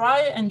to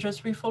try and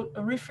just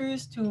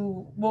refuse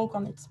to walk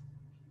on it.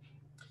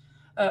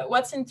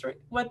 What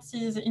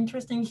is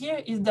interesting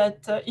here is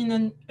that in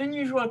an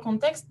unusual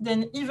context,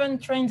 then even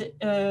trained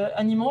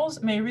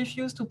animals may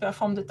refuse to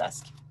perform the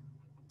task.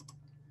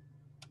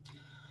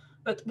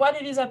 But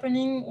what is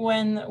happening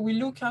when we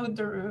look out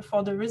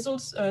for the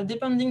results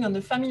depending on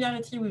the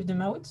familiarity with the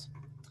mahout?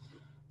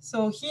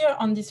 So here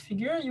on this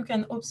figure, you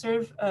can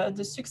observe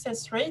the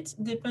success rate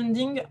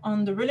depending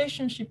on the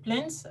relationship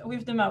length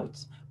with the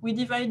mahout. We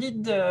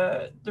divided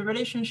the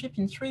relationship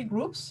in 3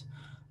 groups.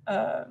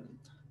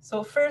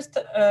 So first,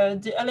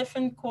 the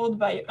elephant called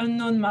by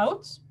unknown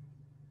mahouts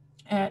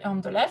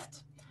on the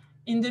left.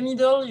 In the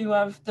middle, you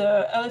have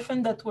the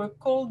elephant that were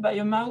called by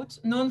a mahout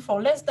known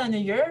for less than a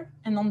year.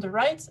 And on the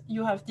right,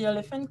 you have the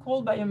elephant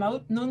called by a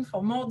mahout known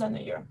for more than a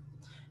year.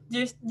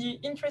 The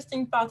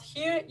interesting part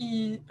here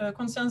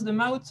concerns the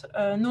mahout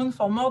known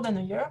for more than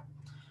a year.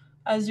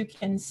 As you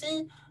can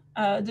see,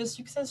 the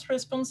success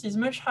response is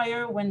much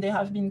higher when they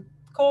have been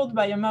called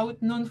by a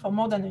mahout known for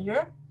more than a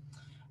year.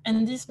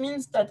 And this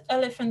means that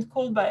elephants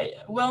called by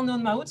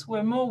well-known mahouts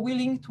were more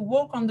willing to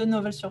walk on the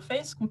novel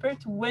surface compared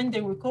to when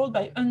they were called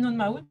by unknown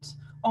mahouts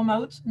or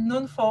mahouts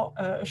known for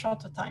a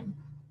shorter time.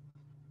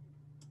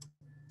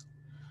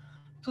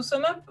 To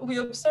sum up, we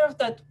observed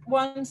that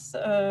once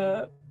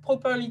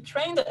properly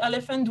trained,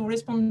 elephants do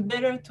respond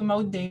better to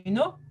mahout they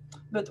know,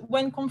 but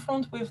when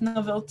confronted with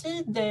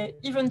novelty,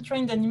 even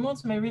trained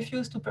animals may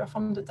refuse to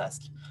perform the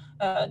task.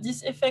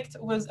 This effect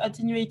was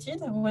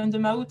attenuated when the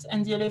mahout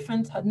and the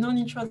elephant had known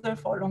each other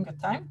for a longer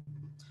time.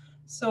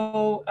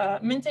 So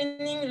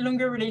maintaining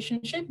longer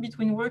relationship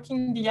between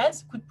working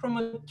dyads could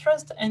promote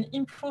trust and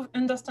improve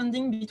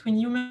understanding between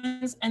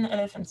humans and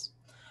elephants.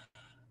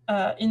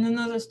 In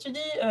another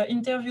study,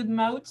 interviewed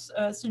mahouts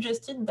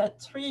suggested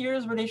that 3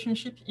 years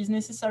relationship is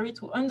necessary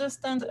to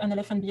understand an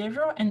elephant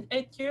behavior, and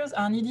 8 years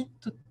are needed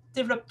to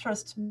develop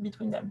trust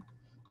between them.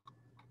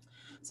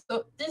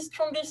 So this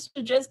strongly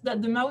suggests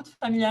that the mahout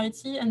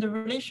familiarity and the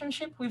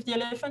relationship with the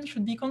elephant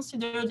should be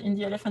considered in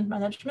the elephant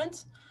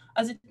management,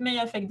 as it may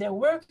affect their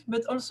work,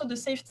 but also the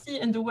safety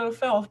and the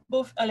welfare of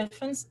both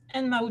elephants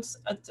and mahouts,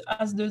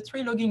 as the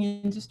tree logging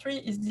industry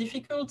is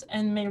difficult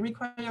and may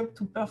require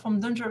to perform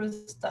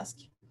dangerous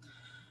tasks.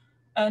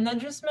 An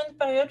adjustment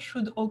period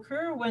should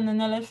occur when an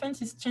elephant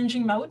is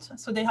changing mahout,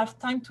 so they have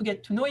time to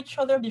get to know each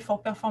other before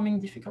performing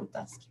difficult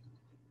tasks.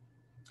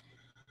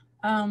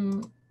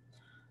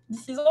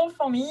 This is all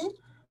for me.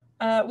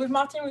 With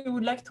Martin, we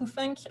would like to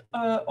thank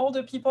all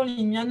the people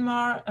in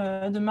Myanmar,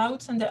 the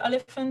mahouts and the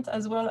elephant,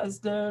 as well as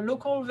the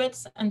local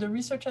vets and the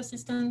research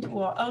assistant who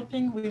are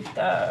helping with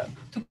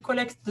to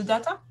collect the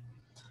data,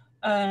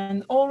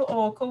 and all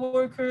our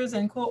co-workers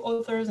and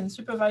co-authors and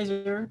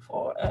supervisors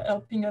for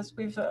helping us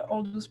with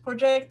all those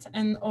projects,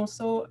 and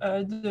also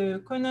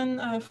the Conan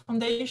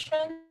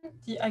Foundation,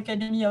 the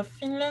Academy of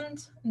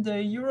Finland,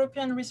 the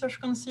European Research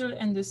Council,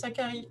 and the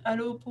Sakari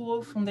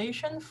Alopuro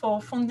Foundation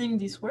for funding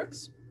these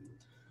works.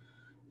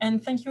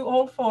 And thank you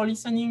all for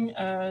listening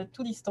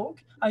to this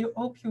talk. I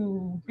hope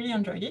you really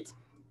enjoyed it.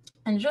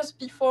 And just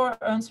before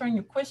answering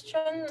your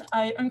question,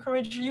 I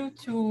encourage you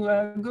to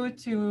go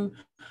to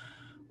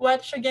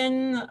watch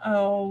again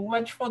or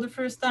watch for the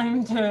first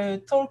time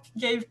the talk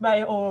gave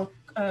by our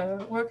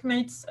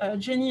workmates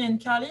Jenny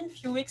and Carly a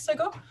few weeks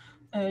ago.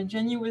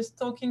 Jenny was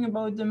talking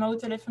about the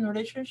mouse-elephant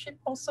relationship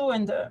also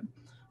and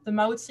the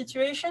mouse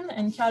situation,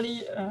 and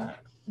Carly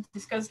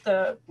discussed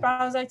the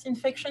parasite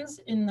infections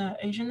in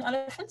Asian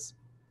elephants.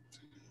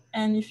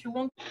 And if you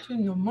want to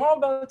know more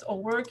about our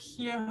work,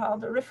 here are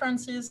the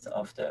references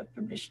of the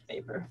published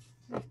paper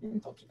we've been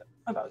talking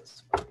about.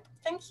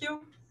 Thank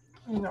you.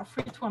 And you are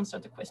free to answer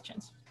the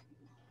questions.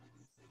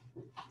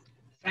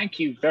 Thank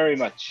you very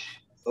much,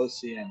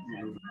 Océane.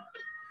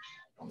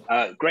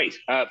 Great.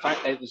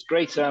 It was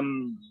great. A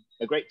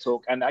great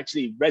talk, and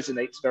actually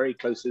resonates very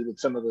closely with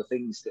some of the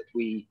things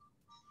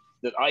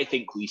that I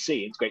think we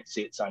see. It's great to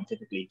see it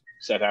scientifically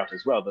set out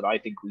as well, that I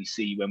think we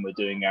see when we're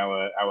doing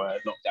our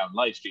lockdown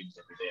live streams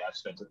every day. I've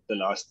spent the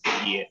last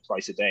year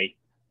twice a day,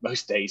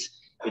 most days,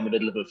 in the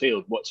middle of a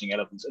field watching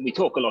elephants, and we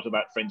talk a lot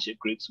about friendship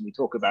groups and we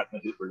talk about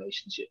mahout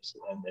relationships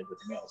and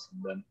everything else.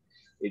 And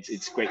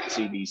it's great to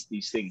see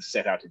these things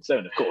set out in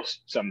stone. Of course,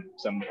 some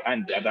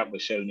and that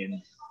was shown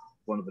in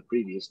one of the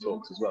previous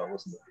talks as well,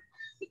 wasn't it?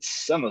 That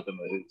some of the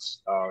mahouts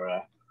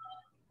are.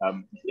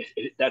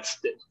 That's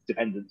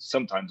dependent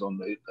sometimes on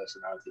the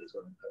personality as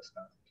well, and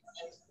personality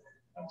clashes.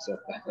 So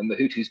a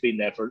mahout who's been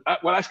there for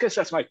well, I guess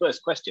that's my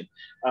first question,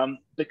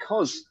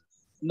 because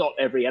not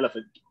every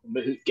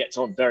mahout gets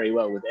on very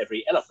well with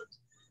every elephant.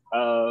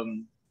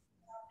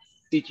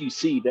 Did you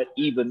see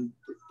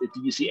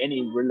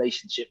any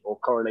relationship or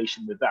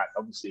correlation with that?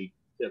 Obviously,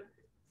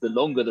 the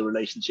longer the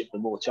relationship, the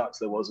more chance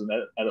there was an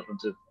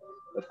elephant of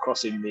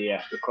crossing the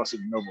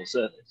normal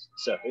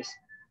surface.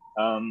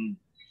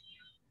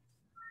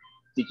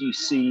 Did you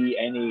see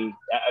any?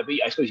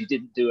 I suppose you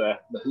didn't do a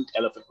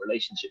mahout-elephant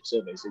relationship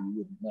survey, so you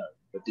wouldn't know.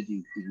 But did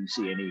you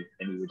see any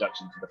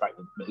reduction to the fact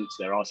that mahouts,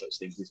 there are such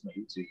things as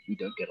mahouts who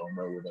don't get on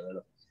well with their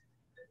elephants?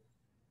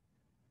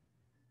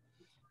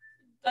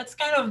 That's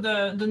kind of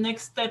the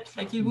next step.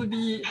 Like it would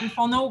be,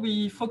 for now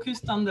we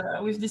focused on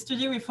with the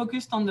study we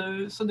focused on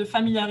the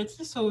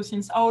familiarity. So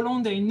since how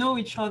long they know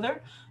each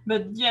other,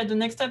 but yeah, the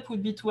next step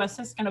would be to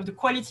assess kind of the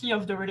quality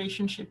of the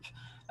relationship,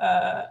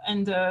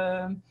 and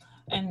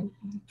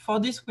for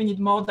this, we need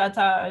more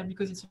data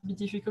because it's a bit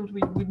difficult.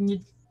 We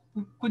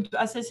could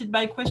assess it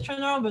by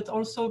questionnaire, but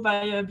also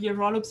by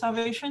behavioral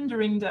observation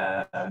during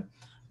the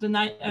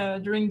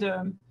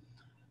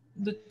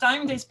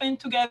time they spend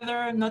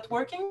together not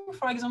working,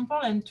 for example,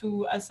 and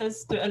to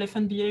assess the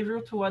elephant behavior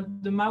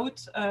toward the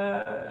mouth.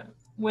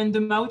 When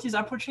the mouth is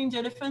approaching the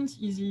elephant,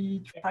 is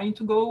he trying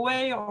to go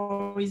away,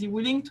 or is he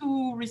willing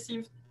to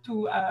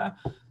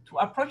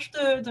approach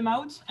the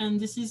mouth? And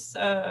this is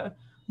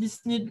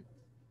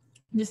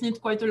this needs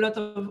quite a lot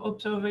of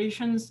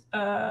observations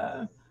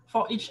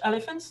for each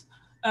elephant,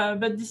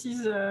 but this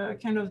is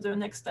kind of the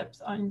next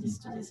steps in these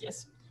studies,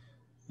 yes.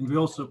 And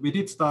we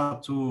did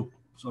start to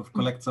sort of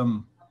collect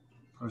some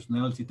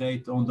personality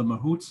data on the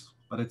mahouts,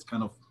 but it's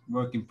kind of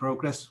work in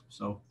progress.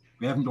 So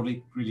we haven't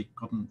really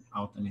gotten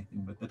out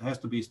anything, but that has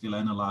to be still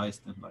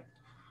analyzed and like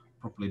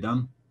properly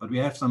done. But we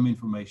have some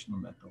information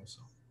on that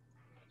also.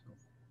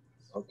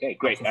 So, okay,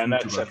 great. And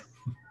that's okay.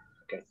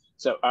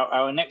 So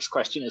our next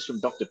question is from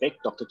Dr.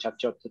 Bik, Dr.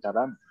 Chachot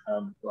Tataram,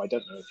 who I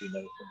don't know if you know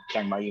from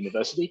Chiang Mai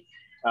University.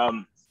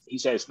 He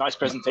says, nice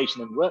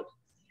presentation and work.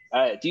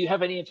 Do you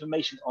have any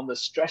information on the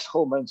stress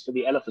hormones for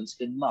the elephants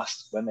in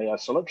must when they are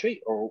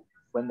solitary or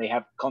when they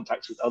have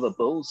contacts with other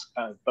bulls,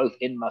 both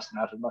in must and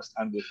out of must,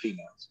 and with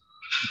females?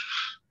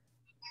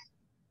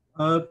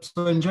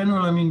 So in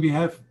general, I mean, we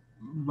have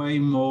way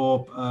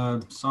more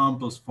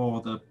samples for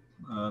the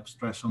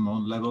stress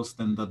hormone levels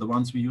than the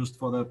ones we used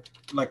for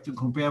to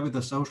compare with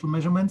the social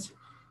measurements,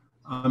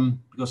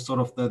 because sort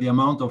of the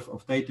amount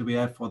of data we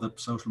have for the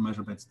social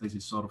measurements, this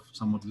is sort of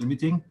somewhat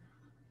limiting.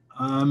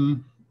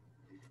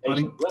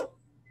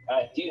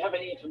 Do you have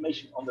any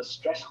information on the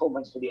stress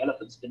hormones for the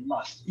elephants in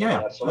must?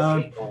 Yeah,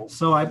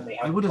 so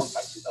I would have.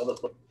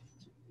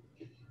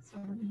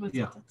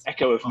 Yeah,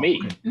 echo of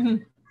me.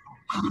 Okay.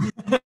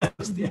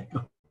 That's the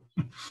echo.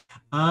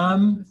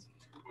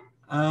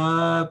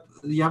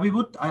 Yeah, we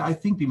would. I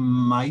think we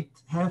might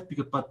have,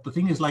 but the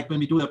thing is, like when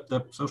we do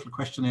the social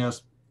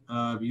questionnaires,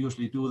 we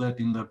usually do that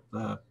in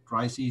the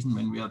dry season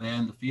when we are there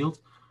in the field,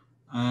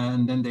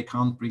 and then they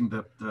can't bring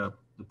the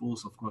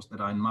bulls, of course, that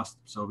are in must,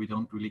 so we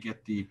don't really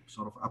get the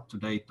sort of up to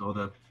date or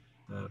the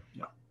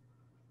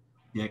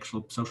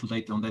actual social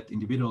data on that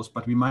individuals.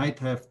 But we might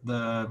have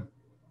the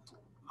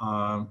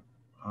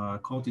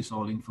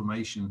cortisol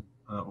information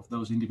of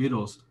those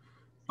individuals,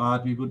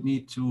 but we would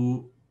need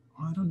to.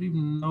 I don't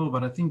even know,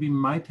 but I think we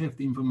might have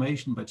the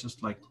information by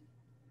just like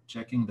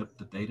checking the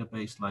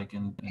database, like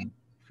and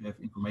if you have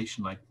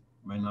information like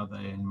when are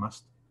they in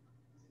must.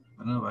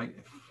 I don't know, like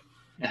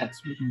if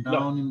it's written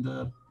down in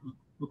the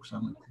books.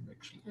 I'm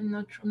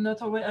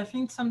not always. I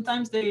think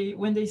sometimes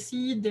when they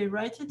see it, they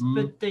write it,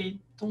 but they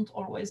don't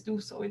always do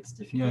so. It's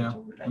difficult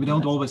to rely. We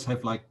don't always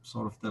have like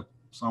sort of the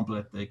sample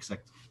at the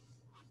exact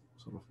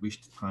sort of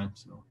wished time.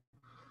 So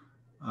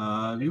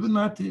We would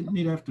not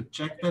need to have to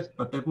check that,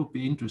 but that would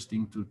be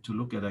interesting to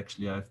look at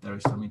actually if there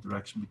is some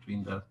interaction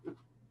between the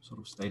sort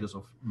of status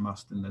of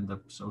must and then the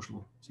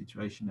social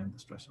situation and the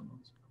stress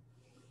hormones.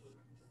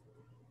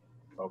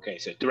 Okay,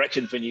 so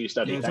direction for new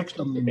study. Yeah, Thanks,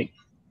 Dr. Ping.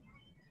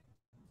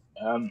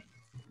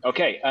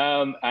 Okay,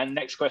 and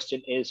next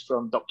question is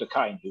from Dr.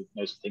 Kine, who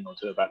knows a thing or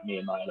two about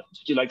Myanmar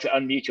elephants. Would you like to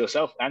unmute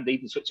yourself and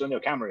even switch on your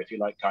camera if you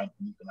like, Kine,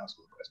 and you can ask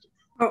your question.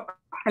 Oh,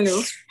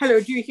 hello. Hello,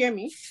 do you hear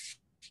me?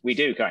 We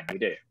do, Kine, we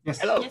do. Yes.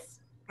 Hello. Yes.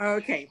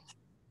 Okay.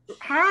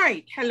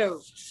 Hi, hello.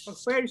 Oh,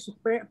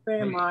 where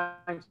am I?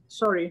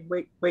 Sorry,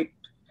 wait.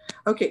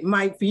 Okay,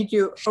 my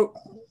video. Oh,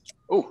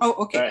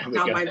 okay.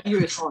 Now my view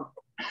is on.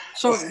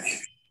 Sorry.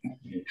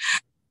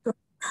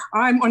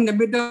 I'm on the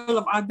middle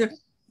of other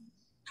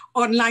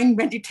online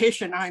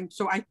meditation.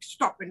 So I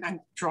stop and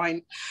I'm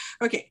trying.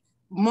 Okay,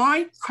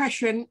 my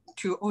question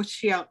to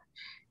Océane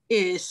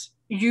is: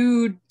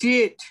 you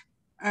did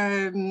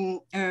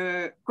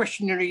a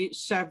questionnaire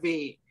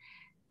survey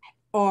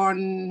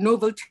on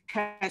novel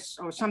tests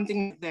or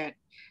something like that.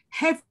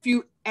 Have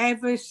you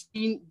ever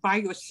seen by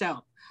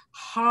yourself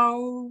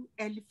how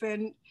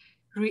elephants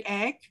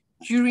react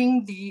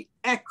during the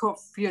act of,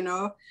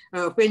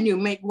 when you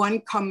make one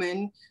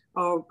comment,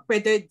 or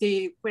whether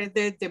the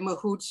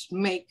mahouts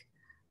make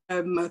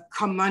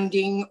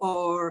commanding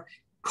or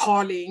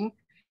calling?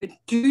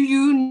 Do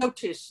you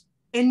notice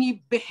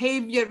any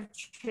behavior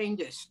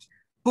changes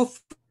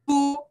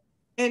before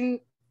and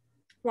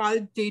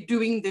while they're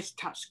doing this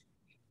task?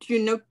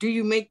 Do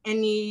you make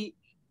any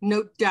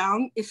note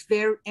down? Is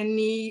there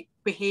any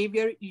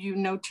behavior you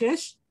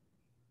notice?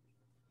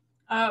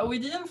 We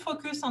didn't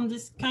focus on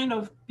this kind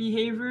of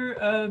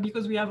behavior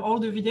because we have all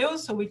the videos,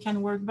 so we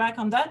can work back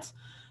on that.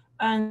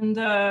 And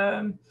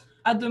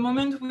at the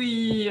moment,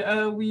 we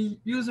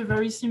use a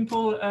very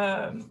simple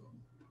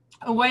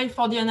way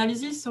for the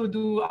analysis. So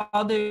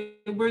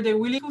were they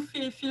willing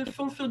to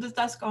fulfill the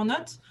task or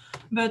not?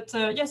 But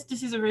yes,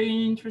 this is a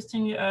very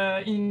interesting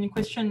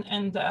question,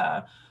 and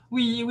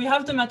we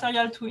have the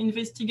material to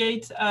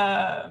investigate.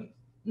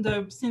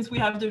 Since we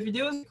have the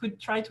videos, we could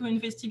try to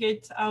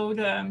investigate how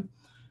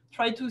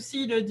try to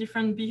see the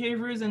different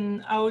behaviors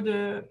and how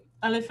the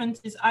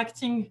elephant is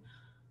acting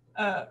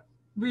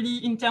really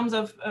in terms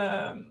of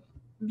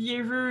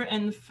behavior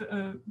and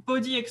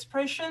body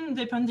expression,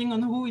 depending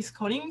on who is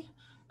calling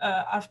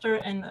after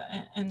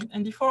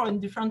and before in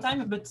different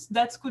time. But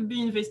that could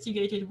be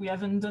investigated. We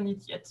haven't done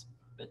it yet,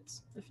 but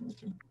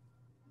definitely.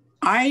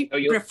 I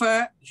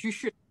prefer you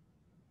should.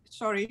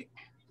 Sorry,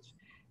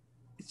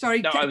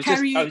 no,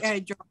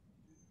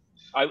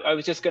 I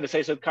was just going to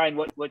say, so Kine,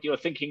 what you're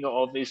thinking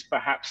of is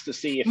perhaps to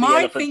see if the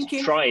elephant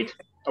tried.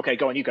 Okay,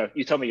 go on, you go.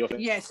 You tell me your thing.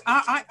 Yes,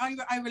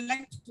 I would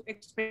like to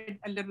expand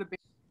a little bit.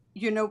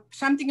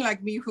 Something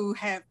like me who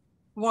have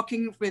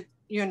walking with,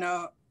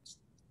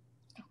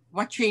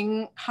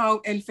 watching how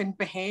elephant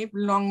behave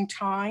long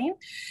time.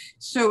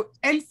 So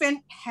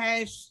elephant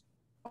has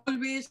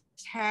always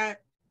had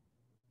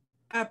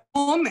a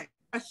moment,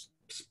 a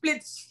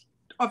split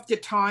of the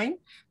time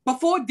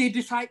before they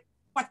decide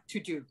what to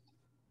do.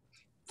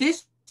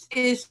 This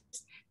is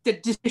the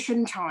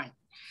decision time.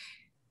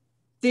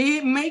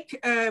 They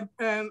make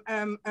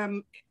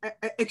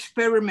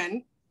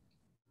experiment.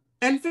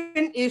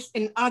 Elephant is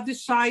in other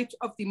side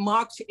of the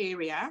marked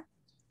area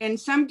and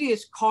somebody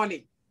is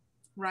calling,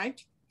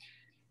 right?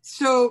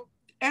 So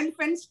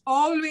elephants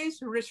always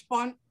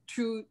respond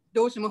to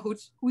those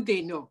mahouts who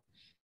they know.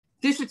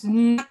 This is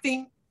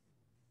nothing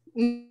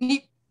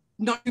need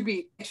not to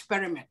be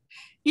experiment.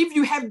 If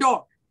you have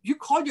dog, you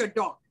call your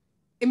dog,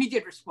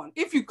 immediate response.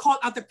 If you call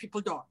other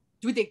people's dog,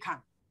 do they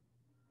come?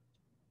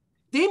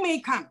 They may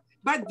come,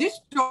 but this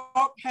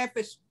dog have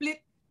a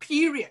split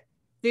period.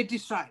 They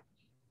decide.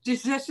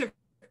 Decisive,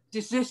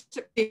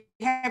 they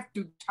have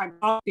to time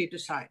out, they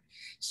decide.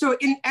 So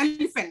in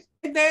elephant,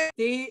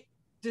 they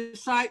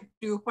decide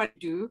to what to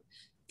do.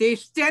 They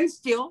stand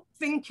still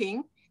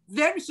thinking,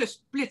 there is a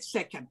split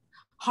second.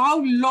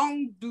 How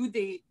long do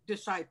they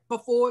decide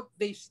before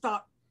they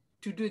start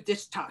to do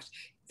this task?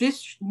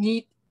 This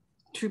need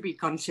to be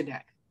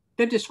considered.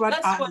 That is what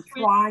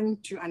I'm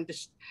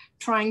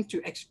trying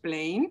to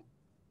explain.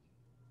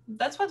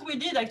 That's what we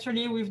did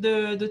actually with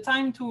the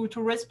time to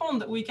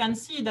respond. We can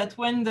see that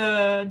when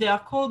they are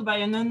called by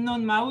an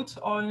unknown mahout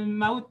or a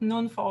mahout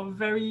known for a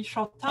very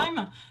short time,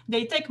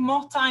 they take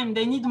more time.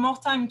 They need more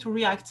time to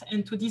react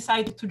and to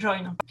decide to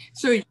join.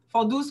 So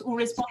for those who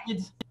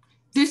responded,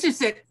 this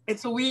is it.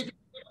 So we.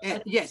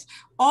 Yes.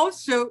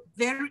 Also,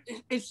 there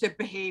is a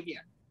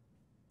behavior.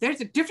 There's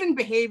a different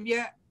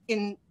behavior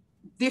in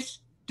this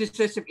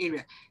decisive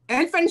area.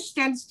 Elephants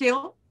stand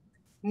still,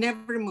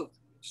 never move.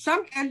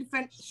 Some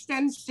elephants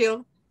stand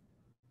still,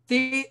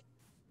 they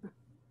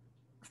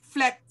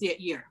flap their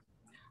ear.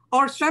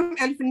 Or some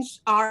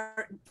elephants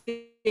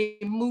they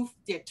move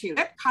their tail.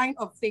 That kind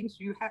of things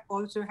you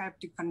also have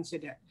to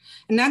consider.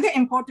 Another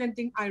important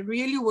thing I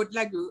really would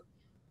like to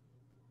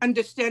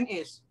understand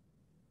is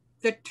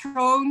the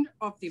tone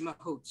of the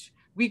mahouts.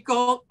 We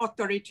call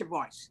authoritative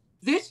voice.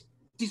 This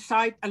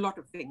decides a lot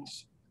of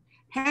things.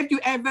 have you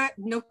ever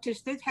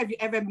noticed it? Have you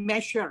ever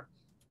measured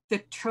the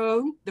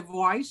tone, the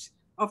voice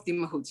of the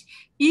mahouts?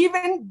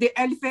 Even the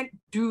elephant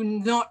do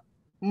not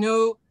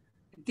know,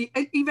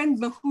 even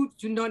mahouts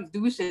do not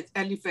lose its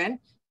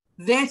elephant.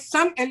 There's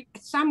some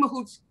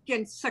mahouts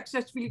can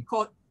successfully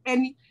call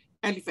any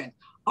elephant.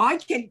 I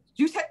can,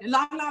 you said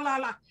la, la, la,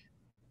 la.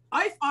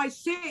 If I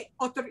say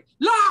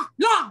la,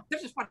 la,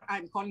 this is what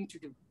I'm calling to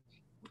do.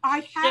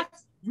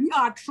 We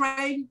are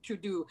trained to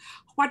do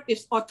what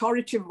is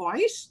authoritative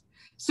voice.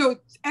 So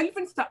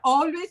elephants are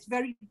always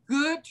very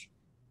good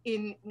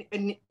in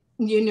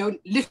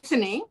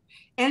listening,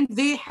 and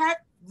they have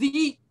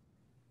the,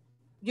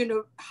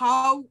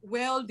 how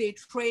well they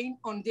train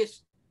on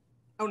this,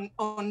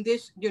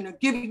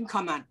 giving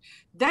command.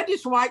 That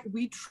is why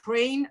we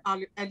train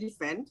our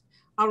elephant.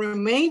 Our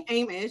main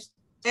aim is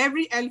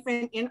every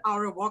elephant in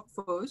our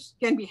workforce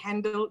can be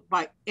handled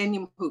by any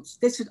mahouts.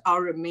 This is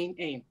our main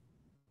aim.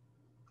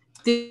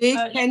 They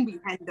can be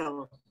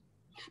handled,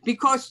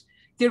 because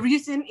the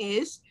reason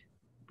is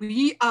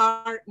we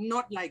are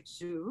not like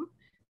zoo.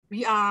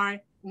 We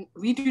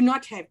do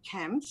not have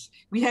camps.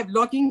 We have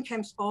logging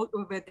camps all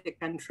over the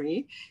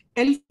country.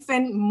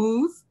 Elephant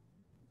move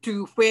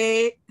to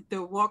where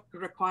the work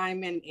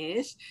requirement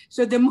is.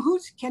 So the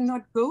mahouts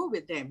cannot go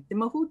with them. The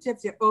mahouts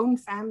have their own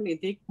family.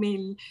 They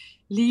may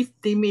leave,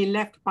 they may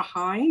left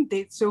behind.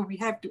 So we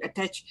have to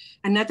attach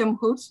another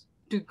mahouts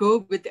to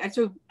go with.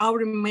 So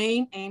our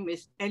main aim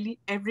is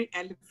every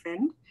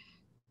elephant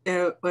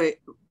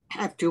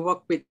have to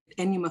work with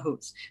any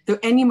mahouts. So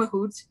any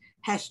mahouts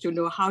has to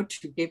know how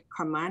to give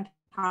command,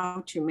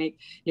 how to make,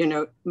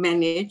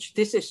 manage.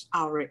 This is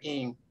our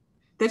aim.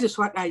 That is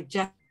what I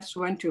just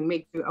want to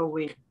make you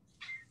aware.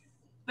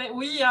 But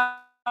we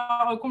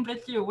are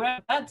completely aware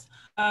of that.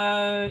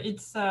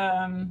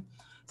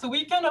 So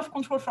we kind of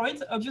control for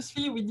it.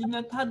 Obviously, we did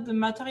not have the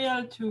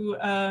material to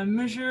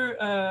measure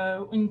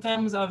in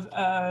terms of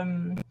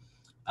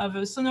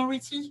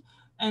sonority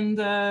and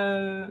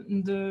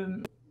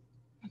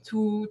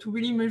to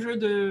really measure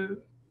the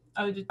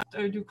how do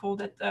you call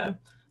that,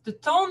 the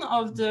tone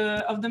of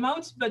the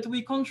mouth, but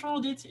we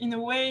controlled it in a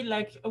way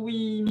like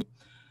we,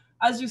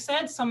 as you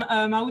said, some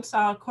mouths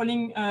are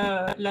calling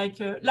like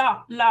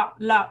la, la,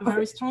 la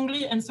very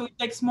strongly, and so it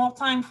takes more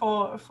time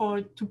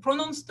to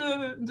pronounce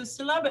the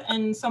syllable,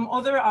 and some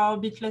other are a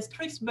bit less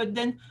strict, but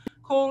then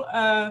call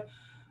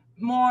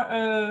more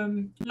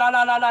la,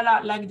 la, la, la, la,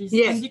 like this.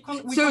 Yes,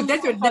 so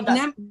that's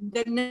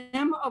the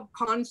number of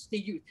cons they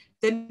use,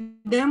 the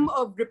number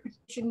of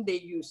repetition they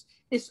use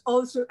is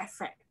also a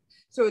fact.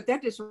 So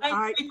that is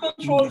why we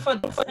control for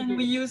that, and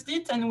we used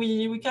it, and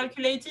we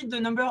calculated the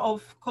number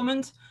of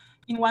comments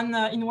in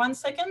 1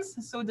 second.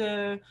 So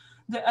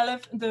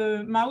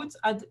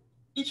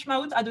each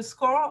mouth had a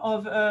score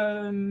of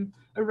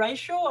a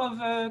ratio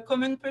of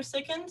comment per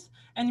second,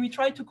 and we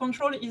tried to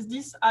control, is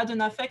this had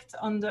an effect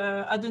on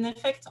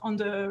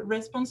the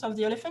response of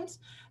the elephant,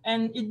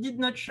 and it did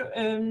not show,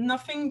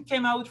 nothing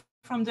came out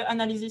from the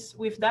analysis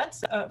with that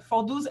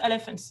for those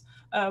elephants.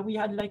 We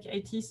had like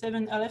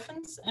 87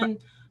 elephants, and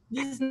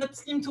this does not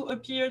seem to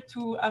appear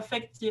to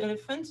affect the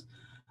elephant,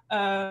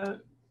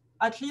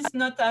 at least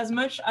not as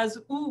much as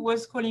who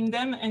was calling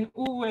them and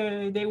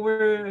who they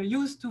were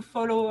used to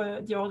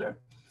follow the order.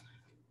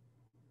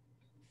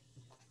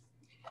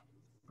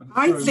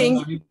 I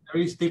think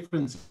there is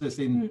differences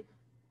in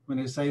when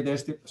I say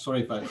there's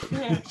sorry if I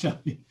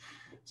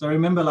so I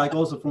remember, like,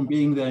 also from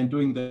being there and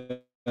doing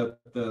the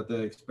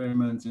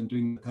experiments and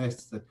doing the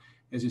tests, that,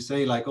 as you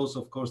say, like,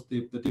 also of course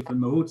the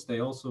different mahouts, they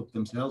also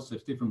themselves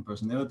have different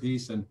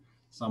personalities, and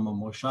some are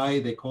more shy,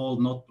 they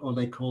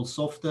call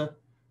softer,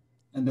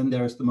 and then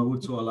there's the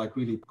mahouts who are like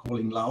really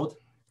calling loud.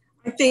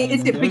 I think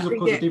it's a big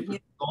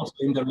difference also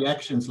in the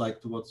reactions,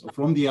 like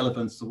from the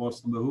elephants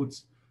towards the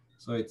mahouts.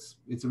 So it's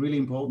a really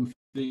important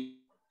thing,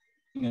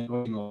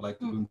 or like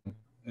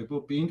it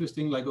would be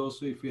interesting, like,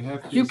 also if you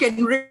have you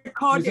can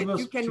record it,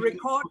 you can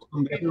record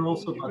and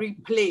also,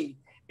 replay,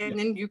 and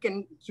then you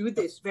can do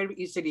this very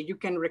easily. You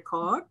can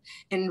record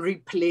and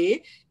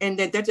replay, and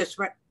then that is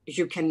what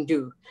you can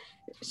do.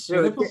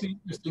 So that would be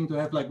interesting to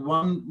have like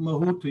one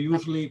mahout to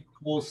usually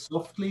call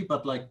softly,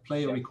 but like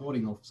play a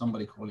recording of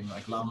somebody calling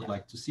like loud,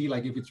 like to see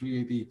like if it's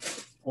really the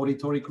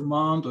auditory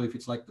command or if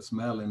it's like the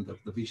smell and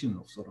the vision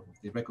of sort of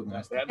they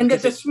recognize that. And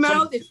the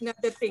smell is not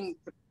the thing.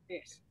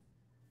 Yes.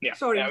 Yeah.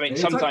 Sorry. I mean,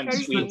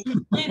 sometimes we.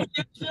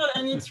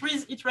 And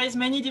it raised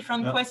many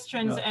different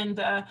questions, and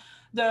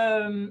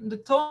the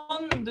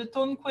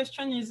tone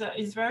question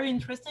is very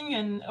interesting,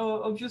 and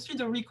obviously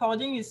the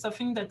recording is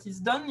something that is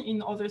done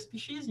in other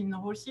species, in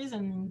horses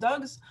and in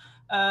dogs,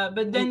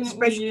 but then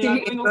we are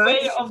going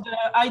away of the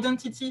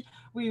identity.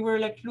 We were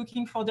like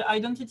looking for the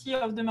identity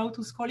of the mouth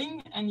who's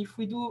calling, and if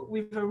we do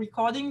with a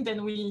recording,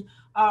 then we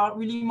are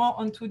really more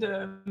onto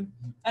the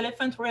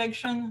elephant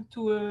reaction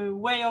to a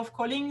way of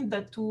calling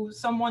than to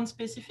someone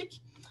specific.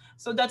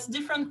 So that's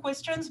different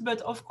questions,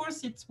 but of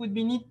course it would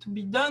need to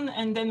be done,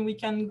 and then we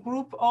can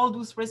group all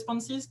those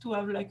responses to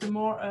have like a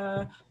more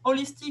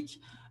holistic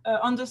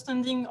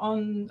understanding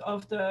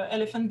of the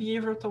elephant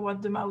behavior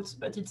toward the mahouts,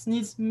 but it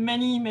needs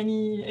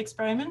many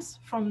experiments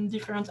from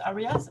different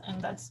areas,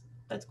 and that's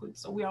good.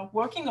 So we are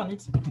working on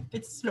it.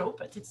 It's slow,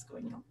 but it's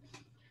going on.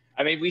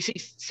 I mean, we see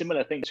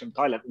similar things from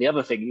Thailand. The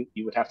other thing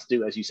you would have to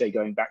do, as you say,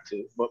 going back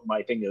to what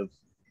my thing of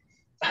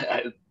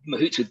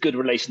mahouts with good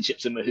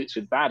relationships and mahouts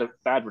with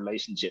bad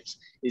relationships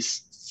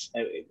is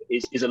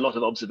a lot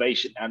of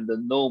observation and the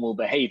normal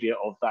behavior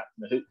of that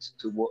mahout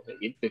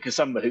because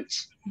some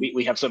mahouts,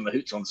 we have some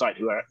mahouts on site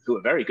who are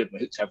very good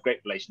mahouts, have great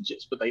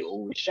relationships, but they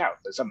always shout,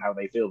 but somehow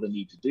they feel the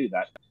need to do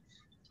that.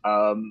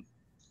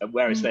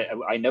 Whereas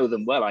I know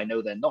them well, I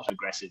know they're not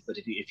aggressive, but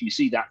if you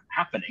see that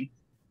happening,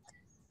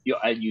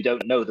 you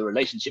don't know the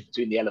relationship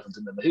between the elephant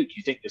and the mahout,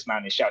 you think this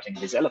man is shouting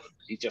at his elephant,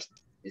 but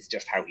it's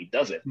just how he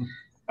does it.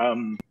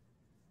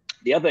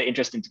 The other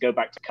interesting, to go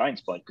back to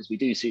Kind's point, because we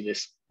do see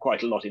this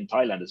quite a lot in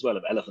Thailand as well,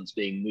 of elephants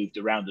being moved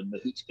around and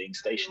mahouts being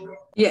stationary.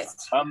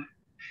 Yes.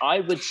 I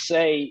would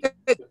say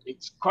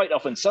it's quite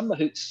often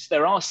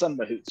there are some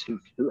mahouts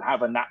who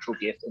have a natural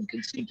gift and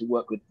can seem to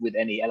work with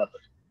any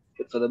elephant.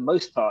 But for the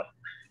most part,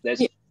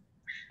 there's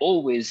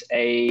always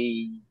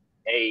a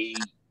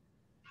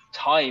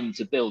time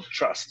to build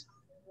trust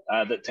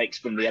that takes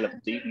from the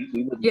elephant.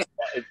 We wouldn't,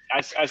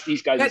 as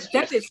these guys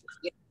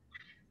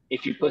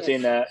if you put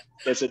in there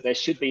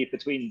should be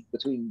between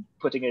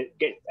putting a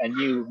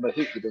new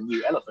mahout with a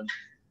new elephant,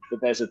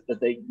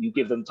 that you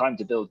give them time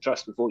to build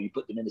trust before you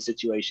put them in a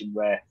situation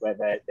where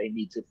they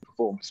need to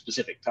perform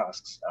specific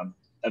tasks.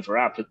 And for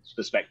our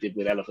perspective,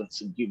 with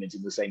elephants and humans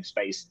in the same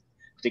space,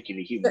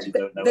 particularly humans who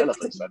don't know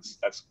elephants,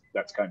 that's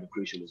kind of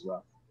crucial as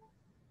well.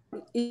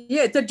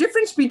 Yeah, the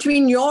difference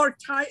between your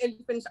Thai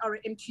elephants or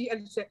MT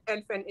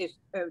elephant is,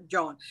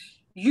 John,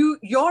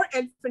 your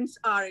elephants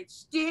are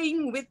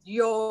staying with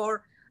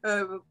your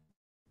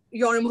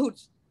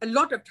mahouts a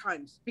lot of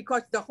times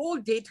because the whole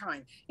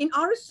daytime. In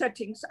our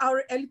settings,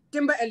 our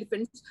timber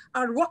elephants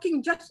are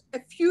walking just a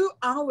few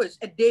hours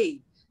a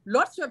day.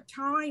 Lots of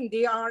time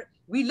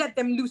we let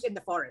them loose in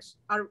the forest.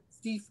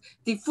 The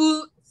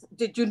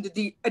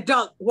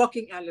adult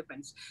walking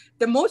elephants.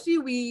 The mostly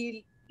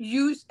we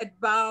use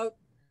about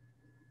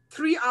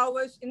 3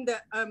 hours in the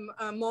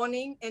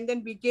morning, and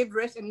then we give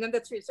rest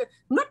another 3. So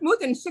not more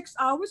than 6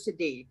 hours a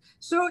day.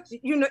 So,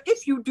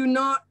 if you do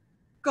not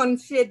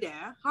consider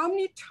how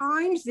many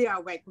times they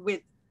are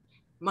with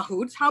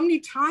mahouts, how many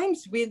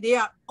times they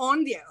are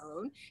on their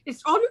own,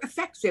 it all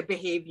affects their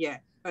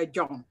behavior,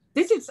 John.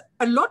 This is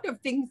a lot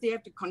of things they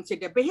have to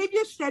consider.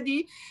 Behavior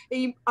study,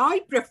 I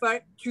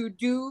prefer to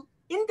do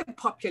in the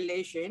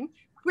population,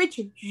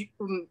 which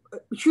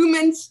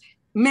humans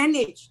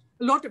manage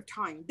a lot of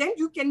time. Then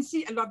you can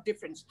see a lot of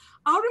difference.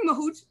 Our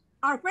mahouts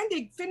are, when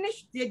they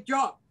finish their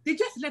job, they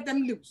just let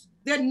them loose.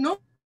 They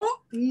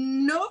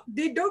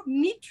don't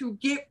need to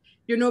give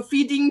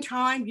feeding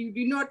time. You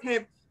do not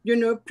have,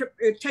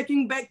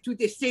 taking back to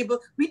the stable.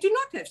 We do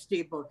not have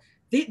stable.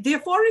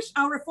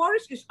 Our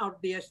forest is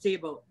out there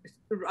stable,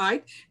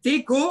 right?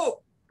 They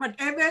go,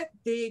 whatever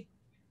the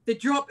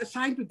job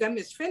assigned to them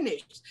is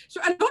finished. So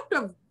a lot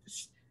of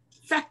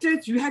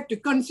factors you have to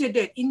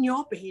consider in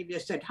your behavior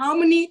set. How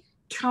many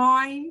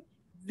time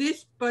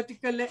this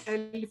particular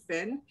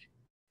elephant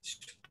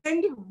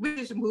spend with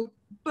his mahout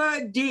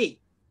per day?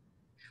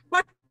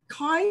 What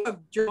kind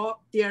of job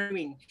they are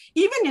doing?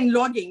 Even in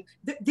logging,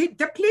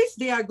 the place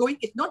they are going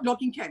is not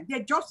logging camp.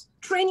 They're just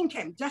training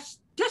camp, just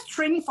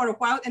training for a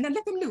while and then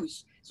let them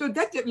loose. So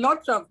that's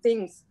lots of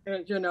things,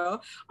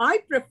 I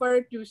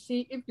prefer to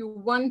see, if you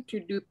want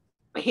to do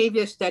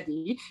behavior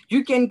study,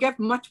 you can get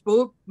much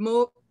more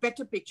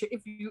better picture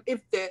if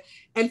the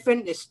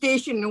elephant is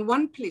stationed in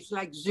one place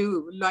like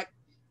zoo, like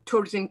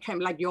tourism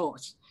camp like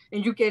yours,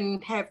 and you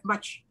can have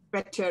much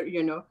better,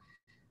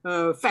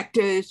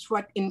 factors,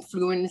 what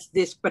influence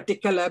this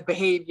particular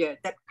behavior,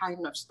 that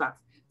kind of stuff.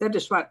 That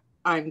is what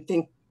I'm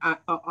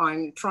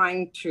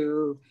trying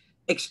to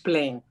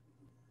explain.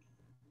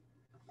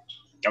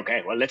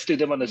 Okay, well, let's do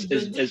them on as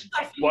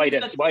wide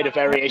a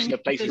variation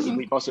of places as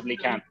we possibly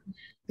can.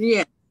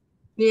 Yeah.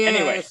 Yes,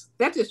 anyway,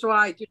 that is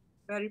right.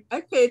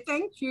 Okay,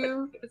 thank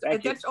you.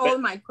 That's all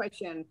my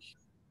question.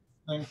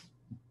 Thank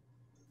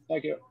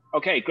you.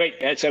 Okay,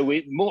 great. So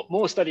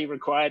more study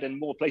required and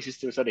more places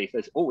to study.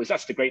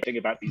 That's the great thing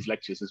about these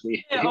lectures, is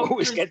we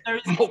always get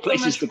more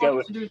places to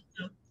go.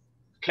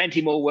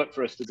 Plenty more work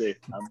for us to do,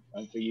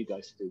 and for you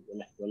guys to do.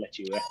 We'll let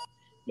you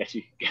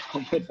get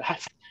on with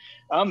that.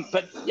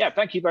 But yeah,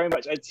 thank you very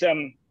much. Thank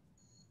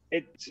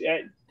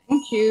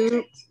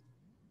you.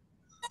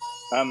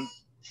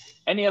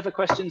 Any other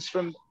questions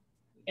from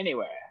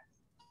anywhere?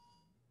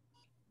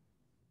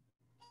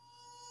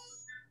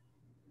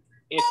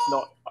 If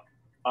not,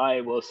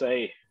 I will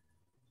say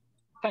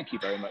thank you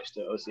very much to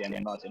Océane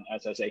and Martin.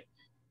 As I say,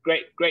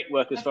 great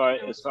work as far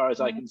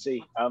as I can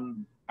see,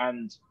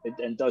 and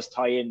does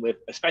tie in with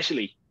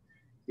especially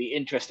the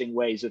interesting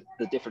ways of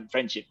the different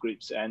friendship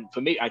groups. And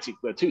for me, I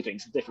think there are two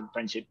things: the different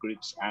friendship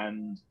groups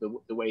and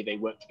the way they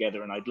work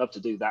together. And I'd love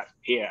to do that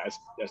here, as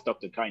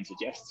Dr. Kind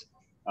suggests.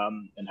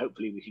 And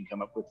hopefully we can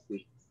come up with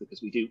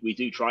because we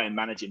do try and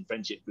manage in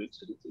friendship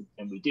groups,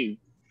 and we do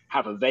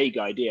have a vague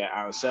idea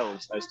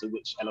ourselves as to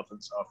which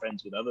elephants are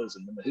friends with others,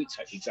 and the mahouts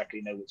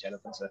exactly know which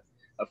elephants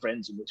are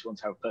friends and which ones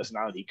have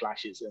personality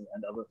clashes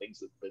and other things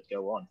that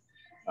go on.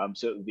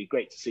 So it would be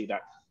great to see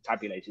that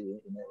tabulated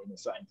in a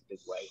scientific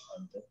way,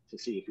 and to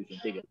see if we can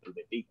dig a little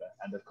bit deeper.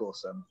 And of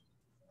course,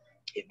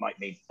 it might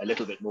mean a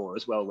little bit more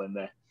as well when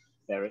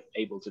they're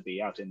able to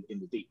be out in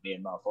the deep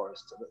Myanmar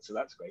forest. So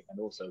that's great. And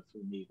also for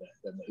me,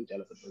 the mahout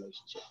elephant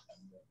relationship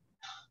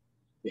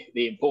and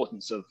the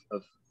importance of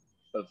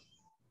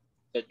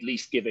at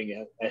least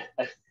giving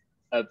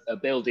a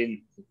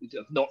build-in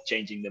of not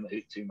changing the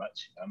mahout too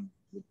much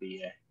would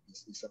be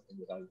is something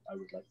that I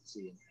would like to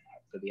see, and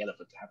for the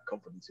elephant to have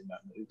confidence in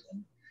that mahout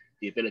and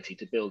the ability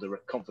to build a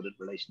confident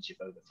relationship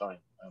over time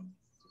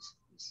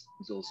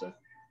is also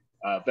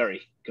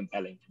very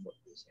compelling from what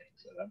you're saying.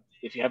 So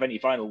if you have any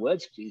final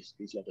words, please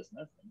let us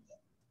know.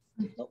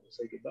 And if not, we'll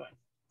say goodbye.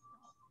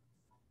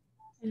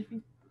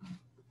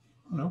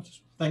 No,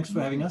 just thanks for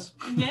having us.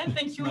 Yeah,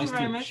 thank you Nice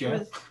very to much. share. It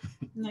was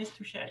nice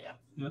to share.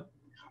 Yeah.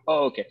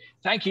 Oh, okay.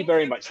 Thank you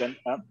very much then.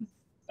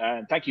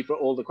 And thank you for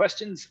all the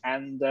questions.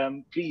 And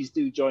please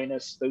do join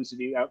us, those of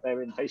you out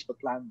there in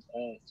Facebook land,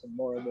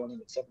 tomorrow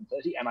morning at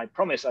 7:30. And I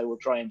promise I will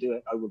try and do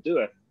it. I will do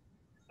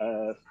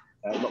a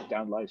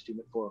lockdown live stream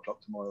at 4 o'clock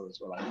tomorrow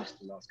as well. I missed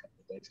the last couple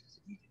of days because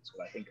of meetings,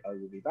 but I think I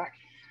will be back.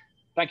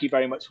 Thank you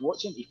very much for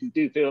watching. If you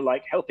do feel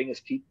like helping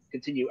us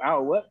continue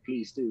our work,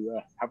 please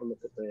do have a look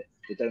at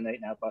the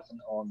Donate Now button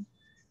on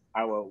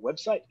our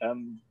website.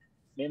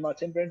 Myanmar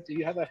Timber, do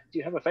you have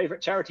a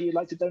favorite charity you'd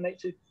like to donate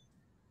to?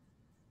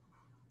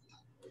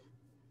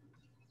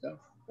 No?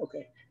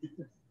 Okay.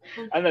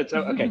 And that's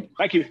okay.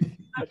 Thank you.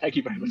 Thank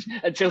you very much.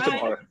 Until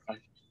tomorrow.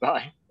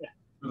 Bye.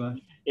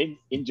 Bye.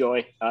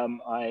 Enjoy.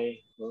 I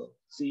will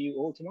see you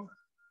all tomorrow.